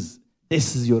 please,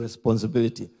 this is your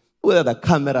responsibility. Whether the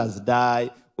cameras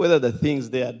die, whether the things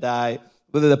there die,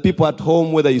 whether the people at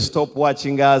home, whether you stop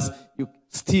watching us,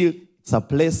 it's a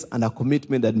place and a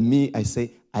commitment that I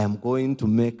say, I am going to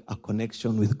make a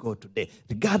connection with God today,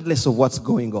 regardless of what's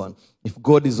going on. If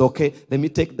God is okay, let me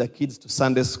take the kids to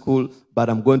Sunday school, but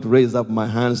I'm going to raise up my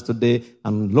hands today.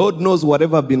 And Lord knows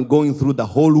whatever I've been going through the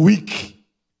whole week.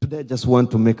 Today, I just want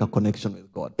to make a connection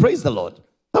with God. Praise the Lord.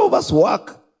 Some of us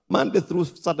work Monday through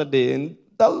Saturday, and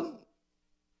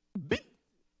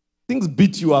things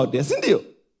beat you out there. Isn't you?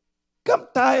 Come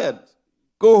tired.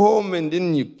 Go home, and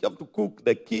then you have to cook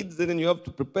the kids, and then you have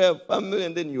to prepare a family,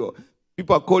 and then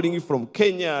people are calling you from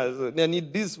Kenya. So they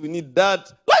need this, we need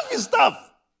that. Life is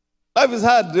tough. Life is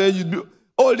hard. You do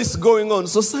all this going on.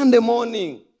 So Sunday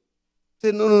morning,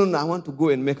 say, no, I want to go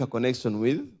and make a connection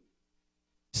with.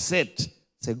 Say,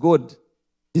 God,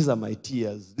 these are my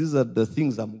tears. These are the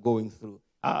things I'm going through.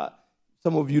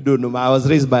 Some of you don't know, I was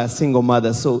raised by a single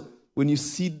mother. So when you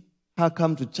see her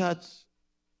come to church,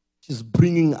 she's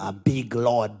bringing a big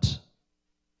load.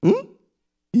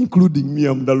 Including me,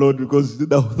 I'm the Lord, because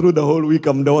through the whole week,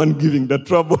 I'm the one giving the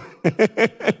trouble.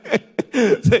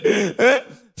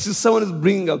 So someone is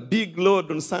bringing a big load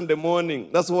on Sunday morning.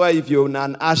 That's why if you're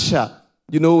an usher,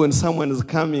 when someone is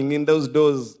coming in those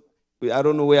doors, I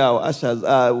don't know where our ushers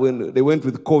are, when they went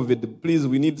with COVID, please,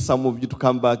 we need some of you to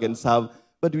come back and serve.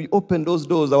 But we open those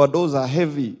doors. Our doors are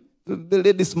heavy. The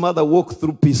lady's mother walk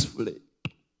through peacefully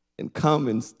and come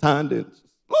and stand and,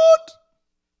 Lord,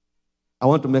 I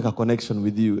want to make a connection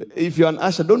with you. If you're an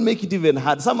usher, don't make it even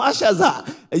hard. Some ushers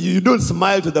you don't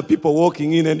smile to the people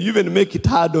walking in and you even make it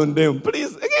hard on them.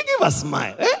 Please, give a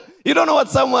smile. You don't know what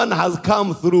someone has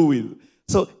come through with.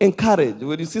 So encourage.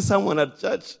 When you see someone at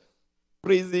church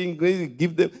praising,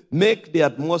 make the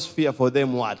atmosphere for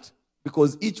them what?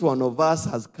 Because each one of us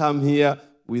has come here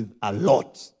with a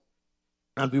lot.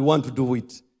 And we want to do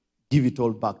it. Give it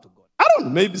all back to God. I don't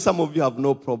know, maybe some of you have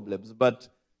no problems, but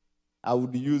I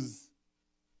would use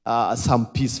some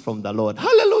peace from the Lord.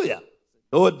 Hallelujah.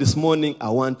 Lord, this morning I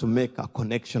want to make a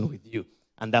connection with you.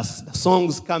 And as the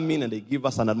songs come in and they give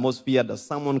us an atmosphere, the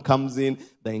someone comes in,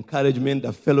 the encouragement,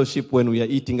 the fellowship when we are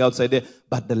eating outside there,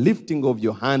 but the lifting of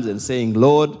your hands and saying,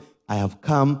 Lord, I have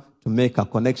come to make a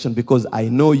connection because I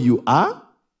know you are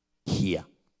here.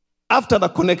 After the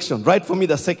connection, write for me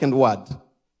the second word.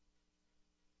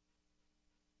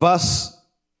 Verse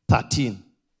 13.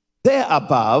 There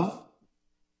above,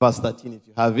 verse 13 if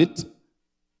you have it,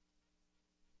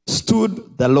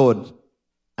 stood the Lord,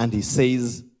 and he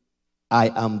says, I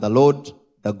am the Lord,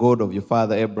 the God of your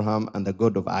father Abraham and the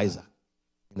God of Isaac.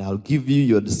 And I'll give you,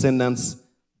 your descendants,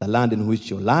 the land in which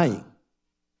you're lying.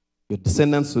 Your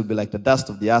descendants will be like the dust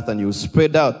of the earth, and you will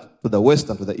spread out to the west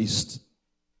and to the east,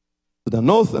 to the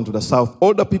north and to the south.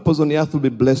 All the peoples on the earth will be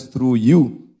blessed through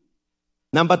you.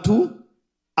 Number 2,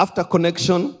 after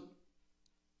connection,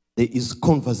 there is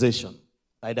conversation.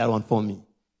 Write that one for me.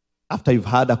 After you've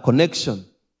had a connection,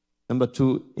 number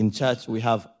 2, in church, we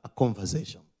have a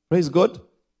conversation. Praise God.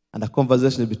 And a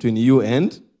conversation between you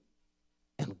and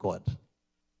God.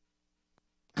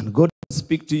 And God can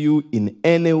speak to you in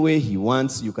any way he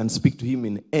wants. You can speak to him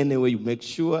in any way. You make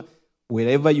sure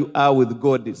wherever you are with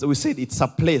God. So we said it's a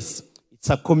place. It's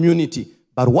a community.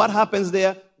 But what happens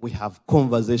there? We have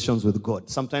conversations with God.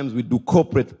 Sometimes we do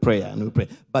corporate prayer and we pray.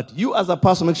 But you as a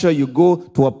person, make sure you go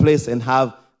to a place and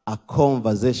have a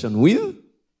conversation with.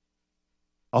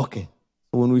 Okay.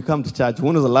 When we come to church,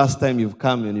 when was the last time you've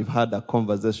come and you've had a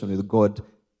conversation with God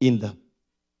in the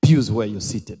pews where you're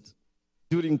seated?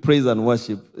 During praise and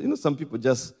worship, some people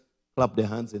just clap their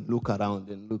hands and look around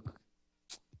and look.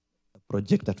 The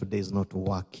projector today is not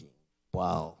working.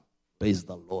 Wow. Praise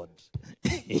the Lord.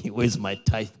 Where's my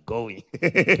tithe going?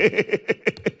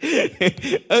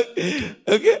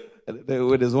 Okay.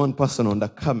 There's one person on the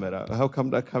camera. How come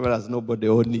the camera has nobody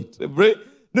on it?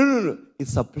 No.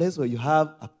 It's a place where you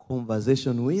have a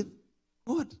conversation with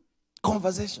God.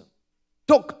 Conversation.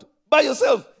 Talk by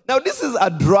yourself. Now, this is a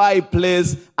dry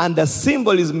place, and the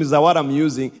symbolism is what I'm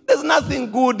using. There's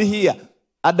nothing good here.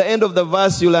 At the end of the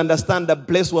verse, you'll understand the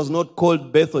place was not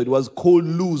called Bethel. It was called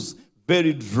Luz.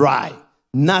 Very dry.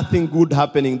 Nothing good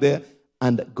happening there.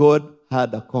 And God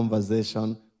had a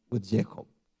conversation with Jacob.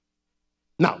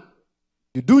 Now,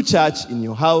 you do church in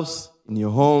your house, in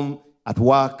your home, at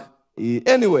work,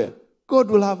 anywhere. God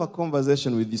will have a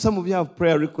conversation with you. Some of you have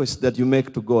prayer requests that you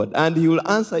make to God, and he will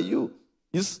answer you.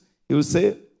 Yes, he will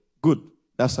say, good,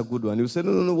 That's a good one. You say,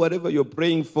 no, whatever you're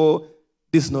praying for,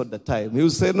 this is not the time. You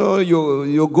say, no,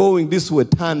 you're going this way,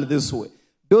 turn this way.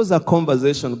 Those are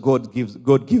conversations God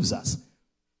gives us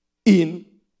in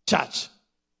church,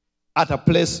 at a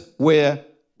place where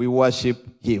we worship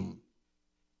Him.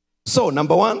 So,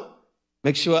 number one,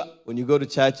 make sure when you go to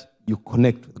church, you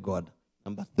connect with God.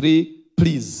 Number three,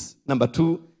 please. Number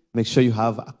two, make sure you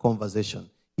have a conversation.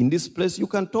 In this place, you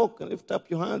can talk and lift up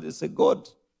your hand and say, God,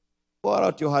 pour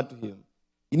out your heart to Him.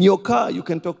 In your car, you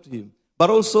can talk to Him. But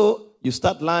also, you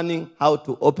start learning how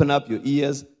to open up your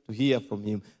ears to hear from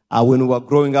Him. When we were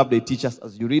growing up, they teach us,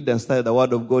 as you read and study the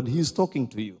Word of God, He's talking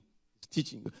to you. He's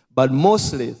teaching you. But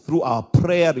mostly through our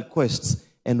prayer requests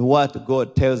and what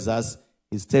God tells us,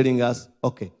 He's telling us,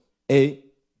 okay, A,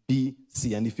 B,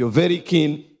 C. And if you're very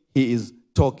keen, He is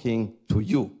talking to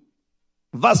you.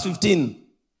 Verse 15,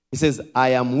 He says, I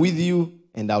am with you,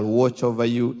 and I'll watch over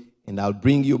you, and I'll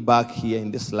bring you back here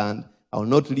in this land. I will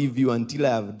not leave you until I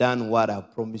have done what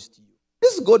I've promised you.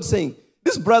 This is God saying,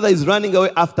 this brother is running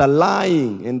away after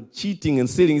lying and cheating and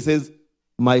stealing. He says,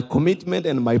 my commitment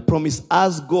and my promise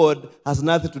as God has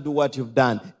nothing to do with what you've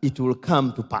done. It will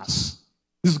come to pass.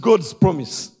 This is God's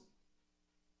promise.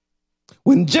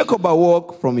 When Jacob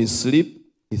awoke from his sleep,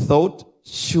 he thought,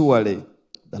 surely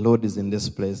the Lord is in this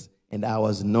place, and I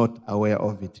was not aware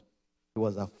of it. He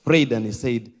was afraid, and he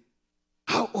said,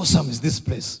 how awesome is this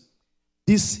place?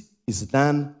 This is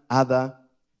none other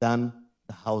than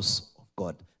the house of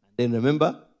God. And then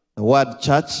remember, the word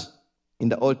church in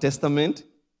the Old Testament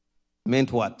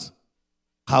meant what?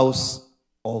 House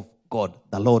of God,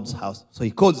 the Lord's house. So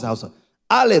he called his house.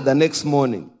 Early the next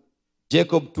morning,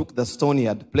 Jacob took the stone he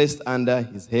had placed under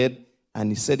his head, and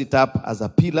he set it up as a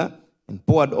pillar and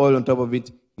poured oil on top of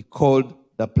it. He called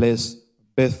the place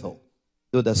Bethel,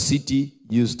 though the city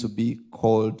used to be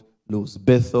called Luz.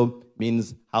 Bethel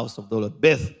means house of the Lord.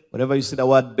 Beth, whenever you see the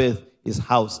word Beth, is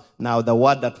house. Now, the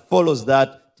word that follows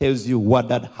that tells you what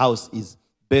that house is.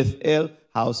 Bethel,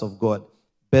 house of God.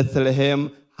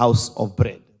 Bethlehem, house of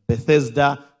bread.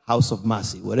 Bethesda, house of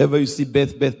mercy. Wherever you see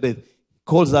Beth, he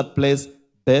calls that place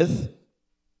Beth,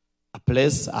 a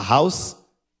place, a house.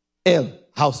 El,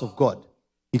 house of God.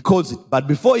 He calls it. But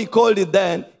before he called it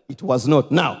then, it was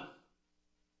not. Now,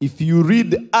 if you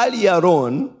read earlier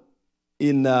on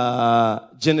in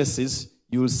Genesis,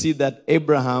 you will see that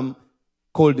Abraham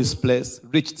called this place,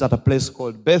 reached at a place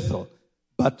called Bethel.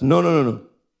 But no.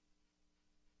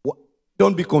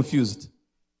 Don't be confused.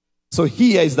 So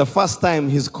here is the first time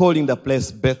he's calling the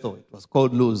place Bethel. It was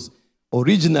called Luz.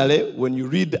 Originally, when you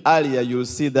read earlier, you'll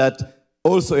see that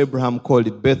also Abraham called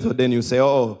it Bethel. Then you say,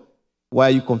 oh, why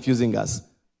are you confusing us?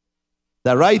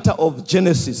 The writer of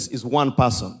Genesis is one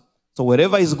person. So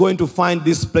wherever he's going to find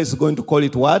this place, he's going to call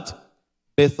it what?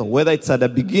 Bethel. Whether it's at the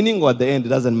beginning or at the end, it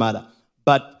doesn't matter.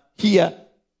 But here,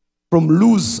 from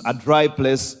Luz, a dry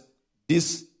place,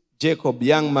 this Jacob,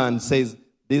 young man, says,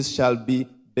 this shall be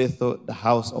Bethel, the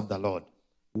house of the Lord.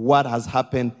 What has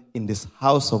happened in this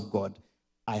house of God?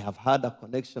 I have had a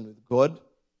connection with God.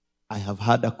 I have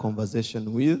had a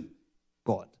conversation with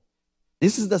God.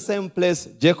 This is the same place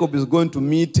Jacob is going to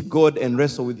meet God and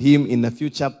wrestle with him in a few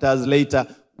chapters later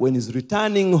when he's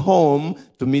returning home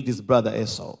to meet his brother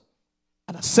Esau.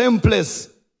 At the same place,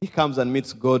 he comes and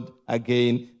meets God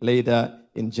again later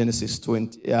in Genesis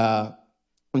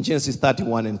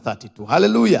 31 and 32.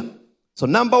 Hallelujah. So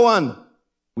number one,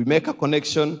 we make a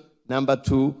connection. Number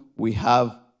two, we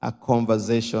have a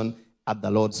conversation at the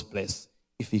Lord's place.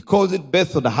 If he calls it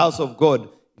Bethel, the house of God,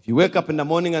 if you wake up in the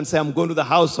morning and say, I'm going to the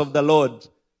house of the Lord,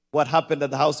 what happened at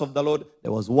the house of the Lord?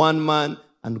 There was one man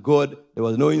and God. There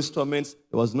was no instruments.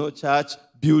 There was no church,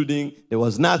 building. There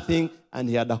was nothing. And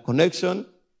he had a connection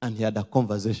and he had a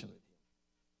conversation with him.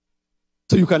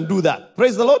 So you can do that.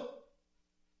 Praise the Lord.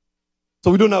 So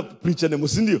we don't have to preach anymore.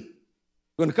 You're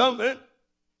going to come, man.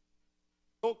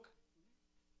 Talk.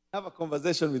 Have a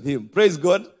conversation with him. Praise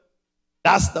God.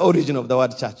 That's the origin of the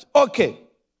word church. Okay.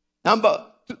 Number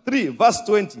 3, verse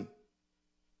 20.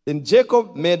 Then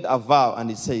Jacob made a vow and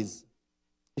he says,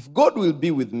 if God will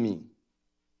be with me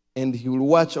and he will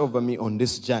watch over me on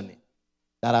this journey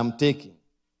that I'm taking,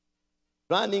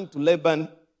 running to Laban,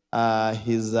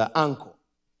 his uncle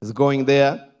is going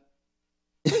there.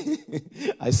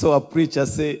 I saw a preacher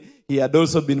say he had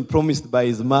also been promised by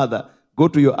his mother, go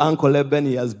to your uncle Laban,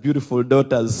 he has beautiful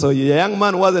daughters. So the young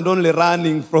man wasn't only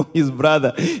running from his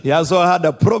brother, he also had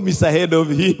a promise ahead of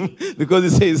him because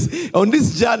he says, on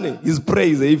this journey, his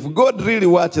praise, if God really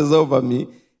watches over me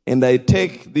and I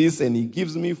take this and he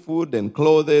gives me food and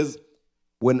clothes,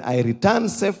 when I return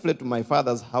safely to my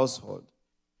father's household,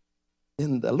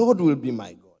 then the Lord will be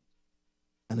my God.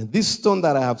 And this stone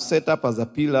that I have set up as a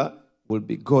pillar will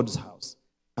be God's house.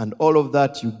 And all of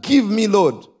that you give me,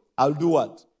 Lord, I'll do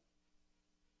what?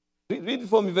 Read it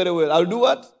for me very well. I'll do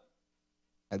what?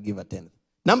 I'll give a tenth.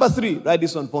 Number 3, write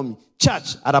this one for me.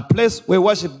 Church, at a place where we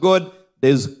worship God,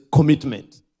 there's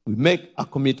commitment. We make a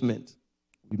commitment.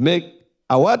 We make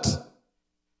a what?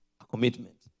 A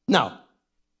commitment. Now,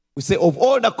 we say, of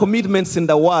all the commitments in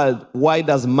the world, why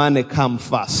does money come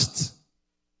first?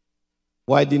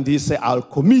 Why didn't he say, I'll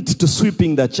commit to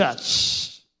sweeping the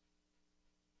church?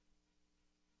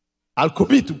 I'll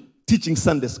commit to teaching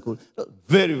Sunday school.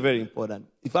 Very, very important.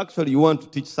 If actually you want to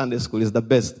teach Sunday school, it's the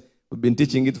best. We've been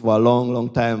teaching it for a long, long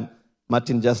time.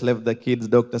 Martin just left the kids,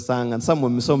 Dr. Sang, and so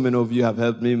many of you have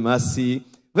helped me, Mercy.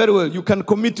 Very well, you can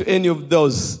commit to any of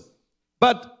those.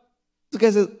 But this guy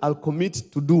says, I'll commit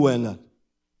to do well.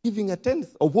 Giving a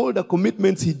tenth of all the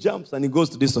commitments, he jumps and he goes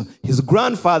to this one. His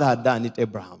grandfather had done it,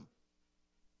 Abraham.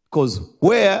 Because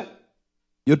where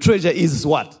your treasure is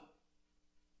what?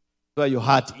 Where your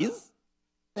heart is?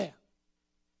 There.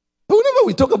 But whenever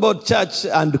we talk about church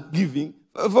and giving,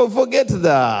 forget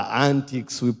the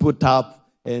antics we put up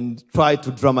and try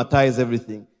to dramatize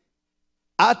everything.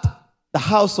 At the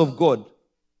house of God,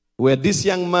 where this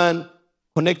young man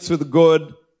connects with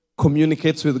God,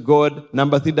 communicates with God,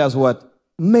 number 3 does what?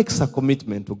 Makes a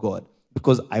commitment to God.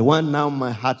 Because I want now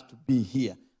my heart to be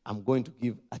here. I'm going to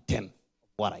give a tenth of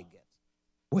what I get.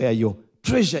 Where your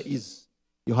treasure is,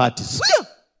 your heart is. So yeah,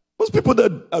 most people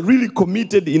that are really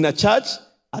committed in a church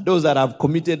are those that have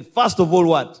committed, first of all,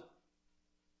 what?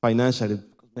 Financially.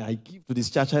 Because I give to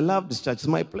this church. I love this church. It's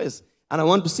my place. And I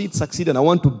want to see it succeed and I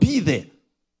want to be there.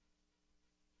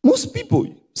 Most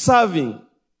people serving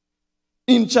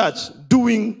in church,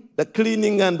 doing the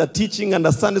cleaning and the teaching and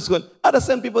the Sunday school are the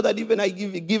same people that even I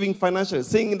giving financially,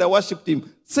 singing in the worship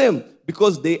team. Same,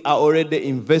 because they are already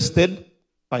invested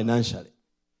financially.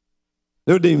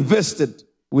 They're already invested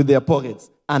with their pockets.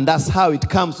 And that's how it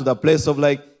comes to the place of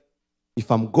like,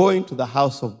 if I'm going to the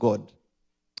house of God,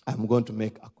 I'm going to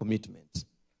make a commitment.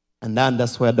 And then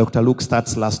that's where Dr. Luke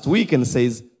starts last week and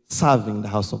says, serving the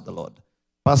house of the Lord.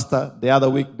 Pastor, the other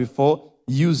week before,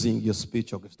 using your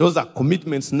spiritual gifts. Those are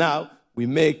commitments now we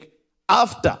make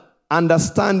after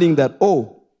understanding that,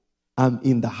 oh, I'm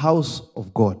in the house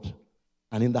of God.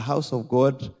 And in the house of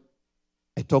God,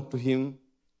 I talk to him,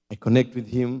 I connect with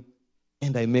him,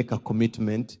 and I make a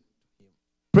commitment.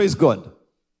 Praise God.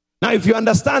 Now, if you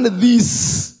understand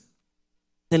this,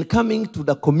 then coming to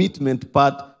the commitment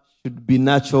part should be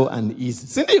natural and easy.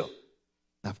 Cindy,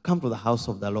 I've come to the house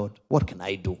of the Lord. What can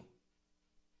I do?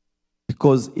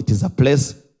 Because it is a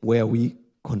place where we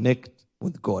connect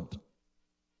with God.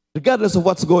 Regardless of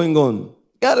what's going on,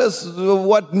 regardless of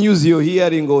what news you're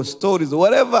hearing or stories,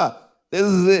 whatever,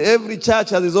 every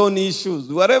church has its own issues.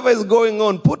 Whatever is going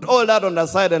on, put all that on the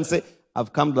side and say,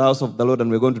 I've come to the house of the Lord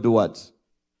and we're going to do what?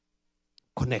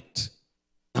 Connect.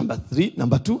 Number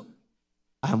 2,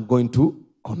 I am going to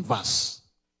converse.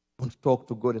 I want to talk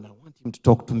to God and I want him to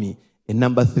talk to me. And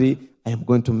number 3, I am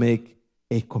going to make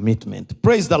a commitment.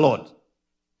 Praise the Lord.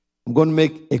 I'm going to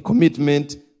make a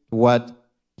commitment to what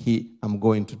I'm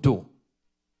going to do.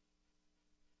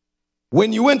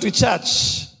 When you went to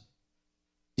church,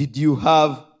 did you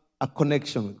have a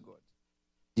connection with God?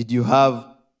 Did you have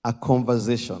a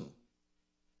conversation?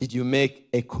 Did you make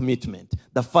a commitment?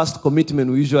 The first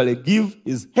commitment we usually give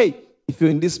is, hey, if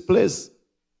you're in this place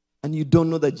and you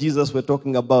don't know that Jesus we're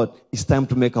talking about, it's time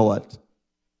to make a what?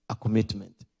 A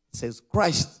commitment. It says,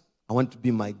 Christ, I want to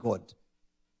be my God.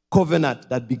 Covenant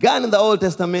that began in the Old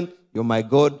Testament, you're my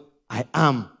God, I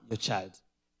am your child,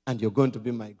 and you're going to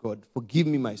be my God. Forgive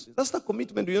me my sins. That's the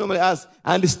commitment we normally ask,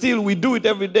 and still we do it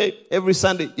every day, every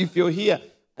Sunday. If you're here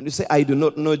and you say, I do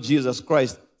not know Jesus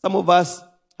Christ, some of us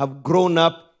have grown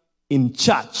up in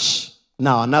church.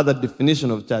 Now, another definition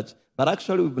of church, but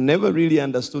actually we've never really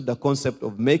understood the concept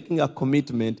of making a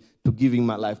commitment to giving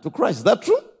my life to Christ. Is that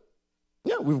true?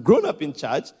 Yeah, we've grown up in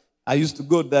church. I used to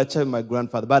go to that church with my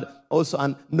grandfather, but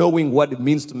also knowing what it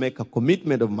means to make a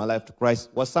commitment of my life to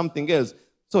Christ was something else.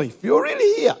 So if you're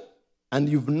really here and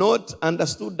you've not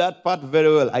understood that part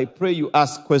very well, I pray you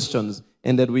ask questions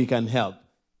and that we can help.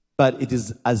 But it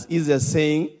is as easy as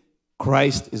saying,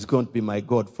 Christ is going to be my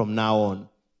God from now on,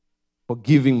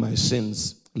 forgiving my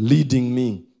sins, leading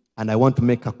me, and I want to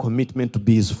make a commitment to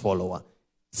be his follower.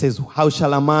 It says, how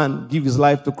shall a man give his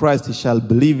life to Christ? He shall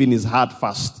believe in his heart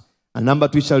first. And number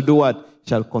 2, shall do what?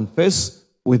 Shall confess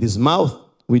with his mouth.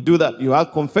 We do that. You are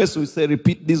confess, we say,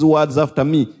 repeat these words after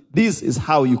me. This is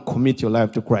how you commit your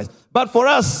life to Christ. But for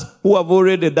us who have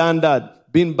already done that,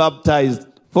 been baptized,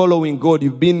 following God,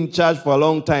 you've been in church for a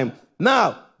long time.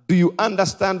 Now, do you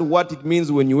understand what it means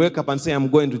when you wake up and say, I'm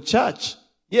going to church?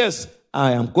 Yes,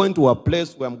 I am going to a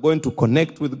place where I'm going to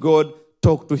connect with God,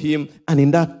 talk to Him, and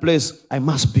in that place, I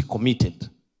must be committed.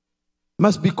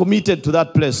 Must be committed to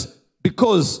that place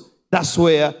because that's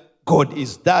where God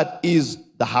is. That is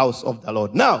the house of the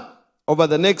Lord. Now, over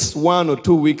the next 1 or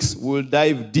 2 weeks, we'll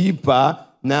dive deeper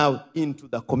now into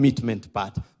the commitment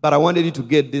part. But I wanted you to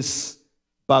get this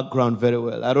background very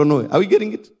well. I don't know. Are we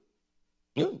getting it?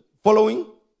 Yeah. Following?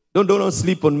 Don't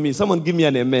sleep on me. Someone give me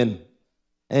an amen.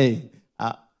 Hey,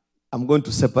 I'm going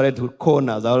to separate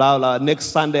corners. Next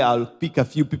Sunday, I'll pick a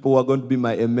few people who are going to be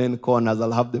my amen corners.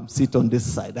 I'll have them sit on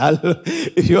this side.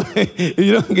 If you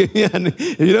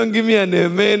don't give me an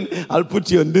amen, I'll put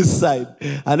you on this side.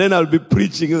 And then I'll be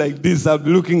preaching like this. I'll be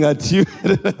looking at you.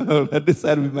 This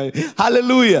side will be my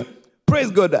hallelujah.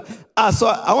 Praise God. So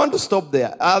I want to stop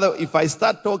there. If I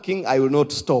start talking, I will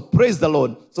not stop. Praise the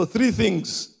Lord. So 3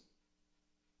 things.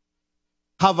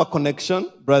 Have a connection.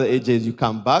 Brother AJ, you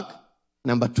come back.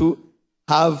 Number 2,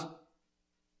 have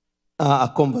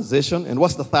a conversation. And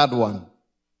what's the third one?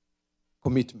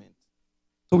 Commitment.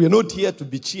 So we're not here to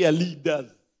be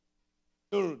cheerleaders.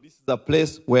 No, this is a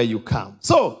place where you come.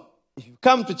 So, if you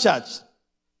come to church,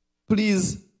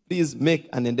 please make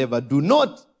an endeavor. Do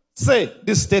not say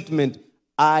this statement,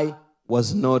 I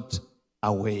was not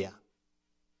aware.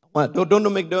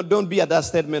 Don't be at that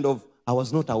statement of, I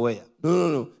was not aware.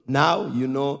 No. Now you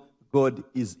know God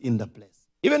is in the place.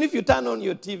 Even if you turn on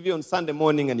your TV on Sunday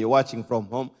morning and you're watching from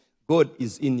home, God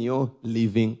is in your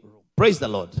living room. Praise the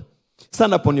Lord.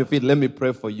 Stand up on your feet. Let me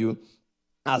pray for you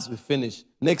as we finish.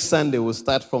 Next Sunday, we'll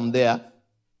start from there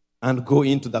and go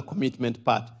into the commitment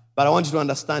part. But I want you to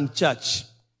understand church.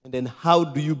 And then how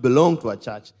do you belong to a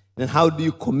church? And how do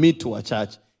you commit to a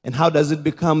church? And how does it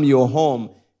become your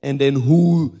home? And then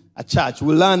who a church?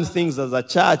 We learn things as a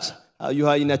church. You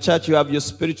are in a church, you have your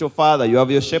spiritual father. You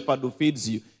have your shepherd who feeds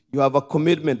you. You have a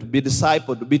commitment to be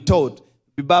discipled, to be taught, to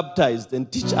be baptized,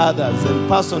 and teach others, and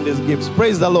pass on these gifts.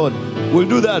 Praise the Lord. We'll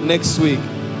do that next week.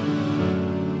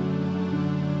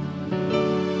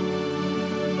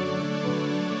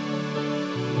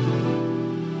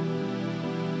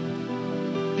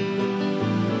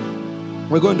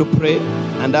 We're going to pray,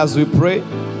 and as we pray,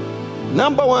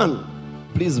 number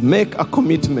 1, please make a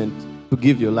commitment to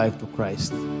give your life to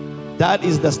Christ. That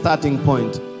is the starting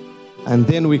point. And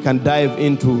then we can dive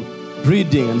into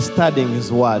reading and studying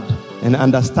His Word and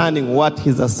understanding what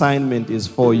His assignment is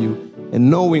for you and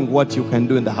knowing what you can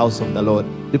do in the house of the Lord.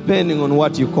 Depending on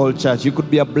what you call church, you could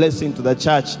be a blessing to the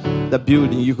church, the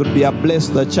building. You could be a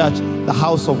blessing to the church, the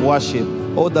house of worship,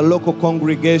 or the local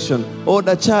congregation, or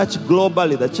the church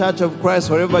globally, the church of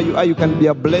Christ. Wherever you are, you can be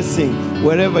a blessing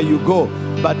wherever you go.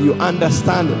 But you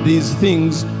understand these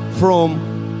things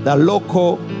from the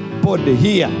local body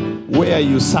here, where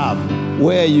you serve,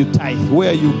 where you tithe,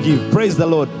 where you give. Praise the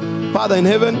Lord. Father in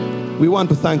heaven, we want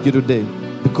to thank you today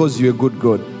because you're a good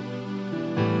God.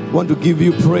 We want to give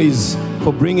you praise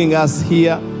for bringing us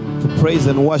here to praise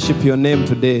and worship your name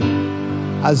today.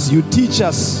 As you teach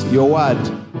us your word,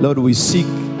 Lord, we seek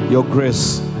your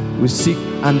grace. We seek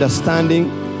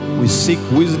understanding. We seek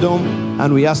wisdom.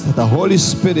 And we ask that the Holy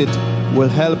Spirit will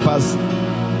help us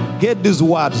get these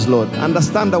words, Lord,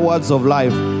 understand the words of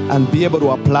life, and be able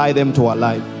to apply them to our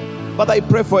life. But I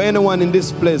pray for anyone in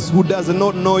this place who does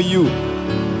not know you,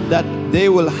 that they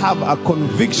will have a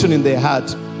conviction in their heart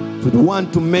to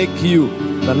want to make you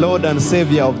the Lord and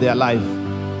Savior of their life.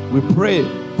 We pray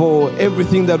for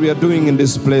everything that we are doing in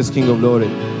this place, King of Glory.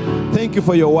 Thank you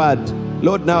for your word.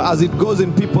 Lord, now as it goes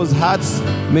in people's hearts,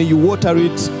 may you water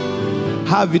it.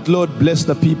 Have it, Lord, bless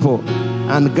the people.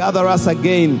 And gather us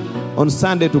again on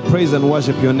Sunday to praise and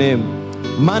worship your name.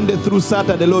 Monday through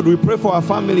Saturday, Lord, we pray for our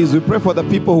families. We pray for the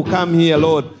people who come here,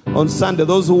 Lord, on Sunday,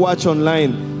 those who watch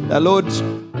online. Lord,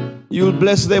 you will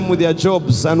bless them with their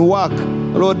jobs and work.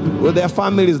 Lord, with their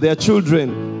families, their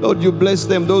children. Lord, you bless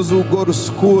them, those who go to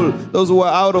school, those who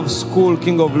are out of school,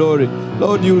 King of Glory.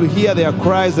 Lord, you will hear their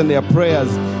cries and their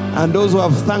prayers. And those who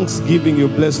have thanksgiving, you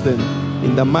bless them.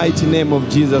 In the mighty name of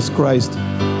Jesus Christ.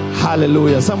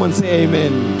 Hallelujah. Someone say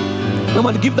amen. Come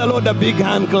on, give the Lord a big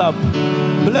hand clap.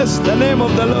 Bless the name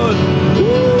of the Lord.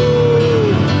 Woo!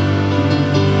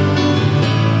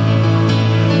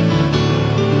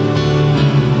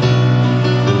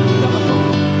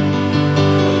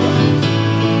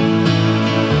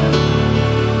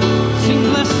 Sing,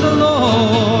 bless the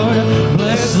Lord,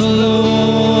 bless the Lord,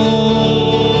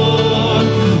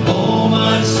 oh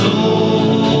my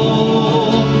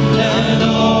soul, and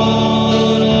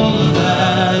all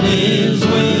that is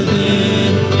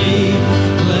within me.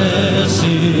 Bless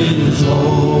His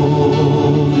holy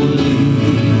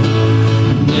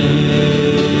name.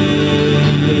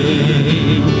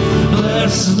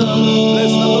 Bless the Lord.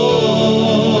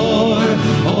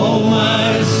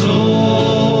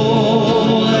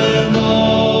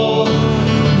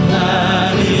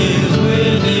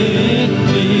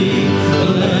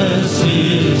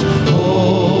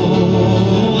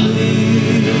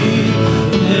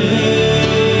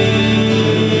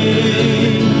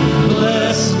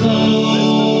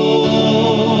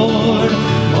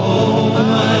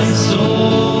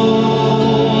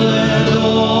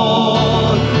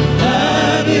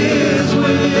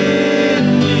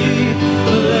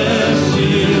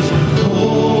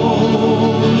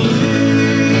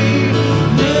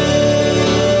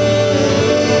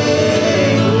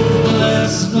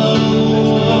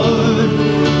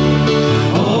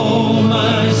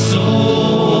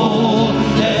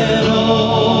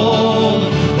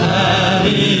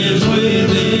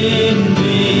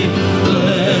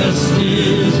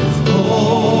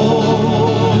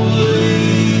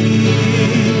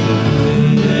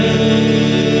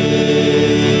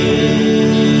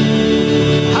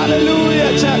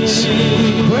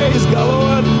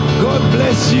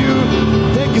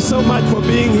 so much for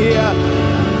being here.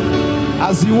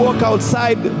 As you walk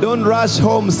outside, don't rush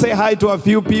home. Say hi to a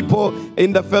few people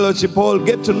in the fellowship hall.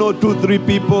 Get to know 2-3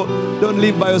 people. Don't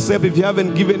leave by yourself. If you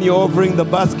haven't given your offering, the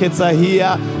baskets are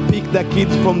here. Pick the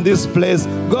kids from this place.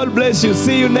 God bless you.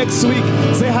 See you next week.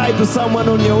 Say hi to someone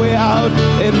on your way out.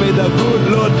 And may the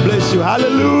good Lord bless you.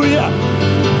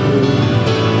 Hallelujah.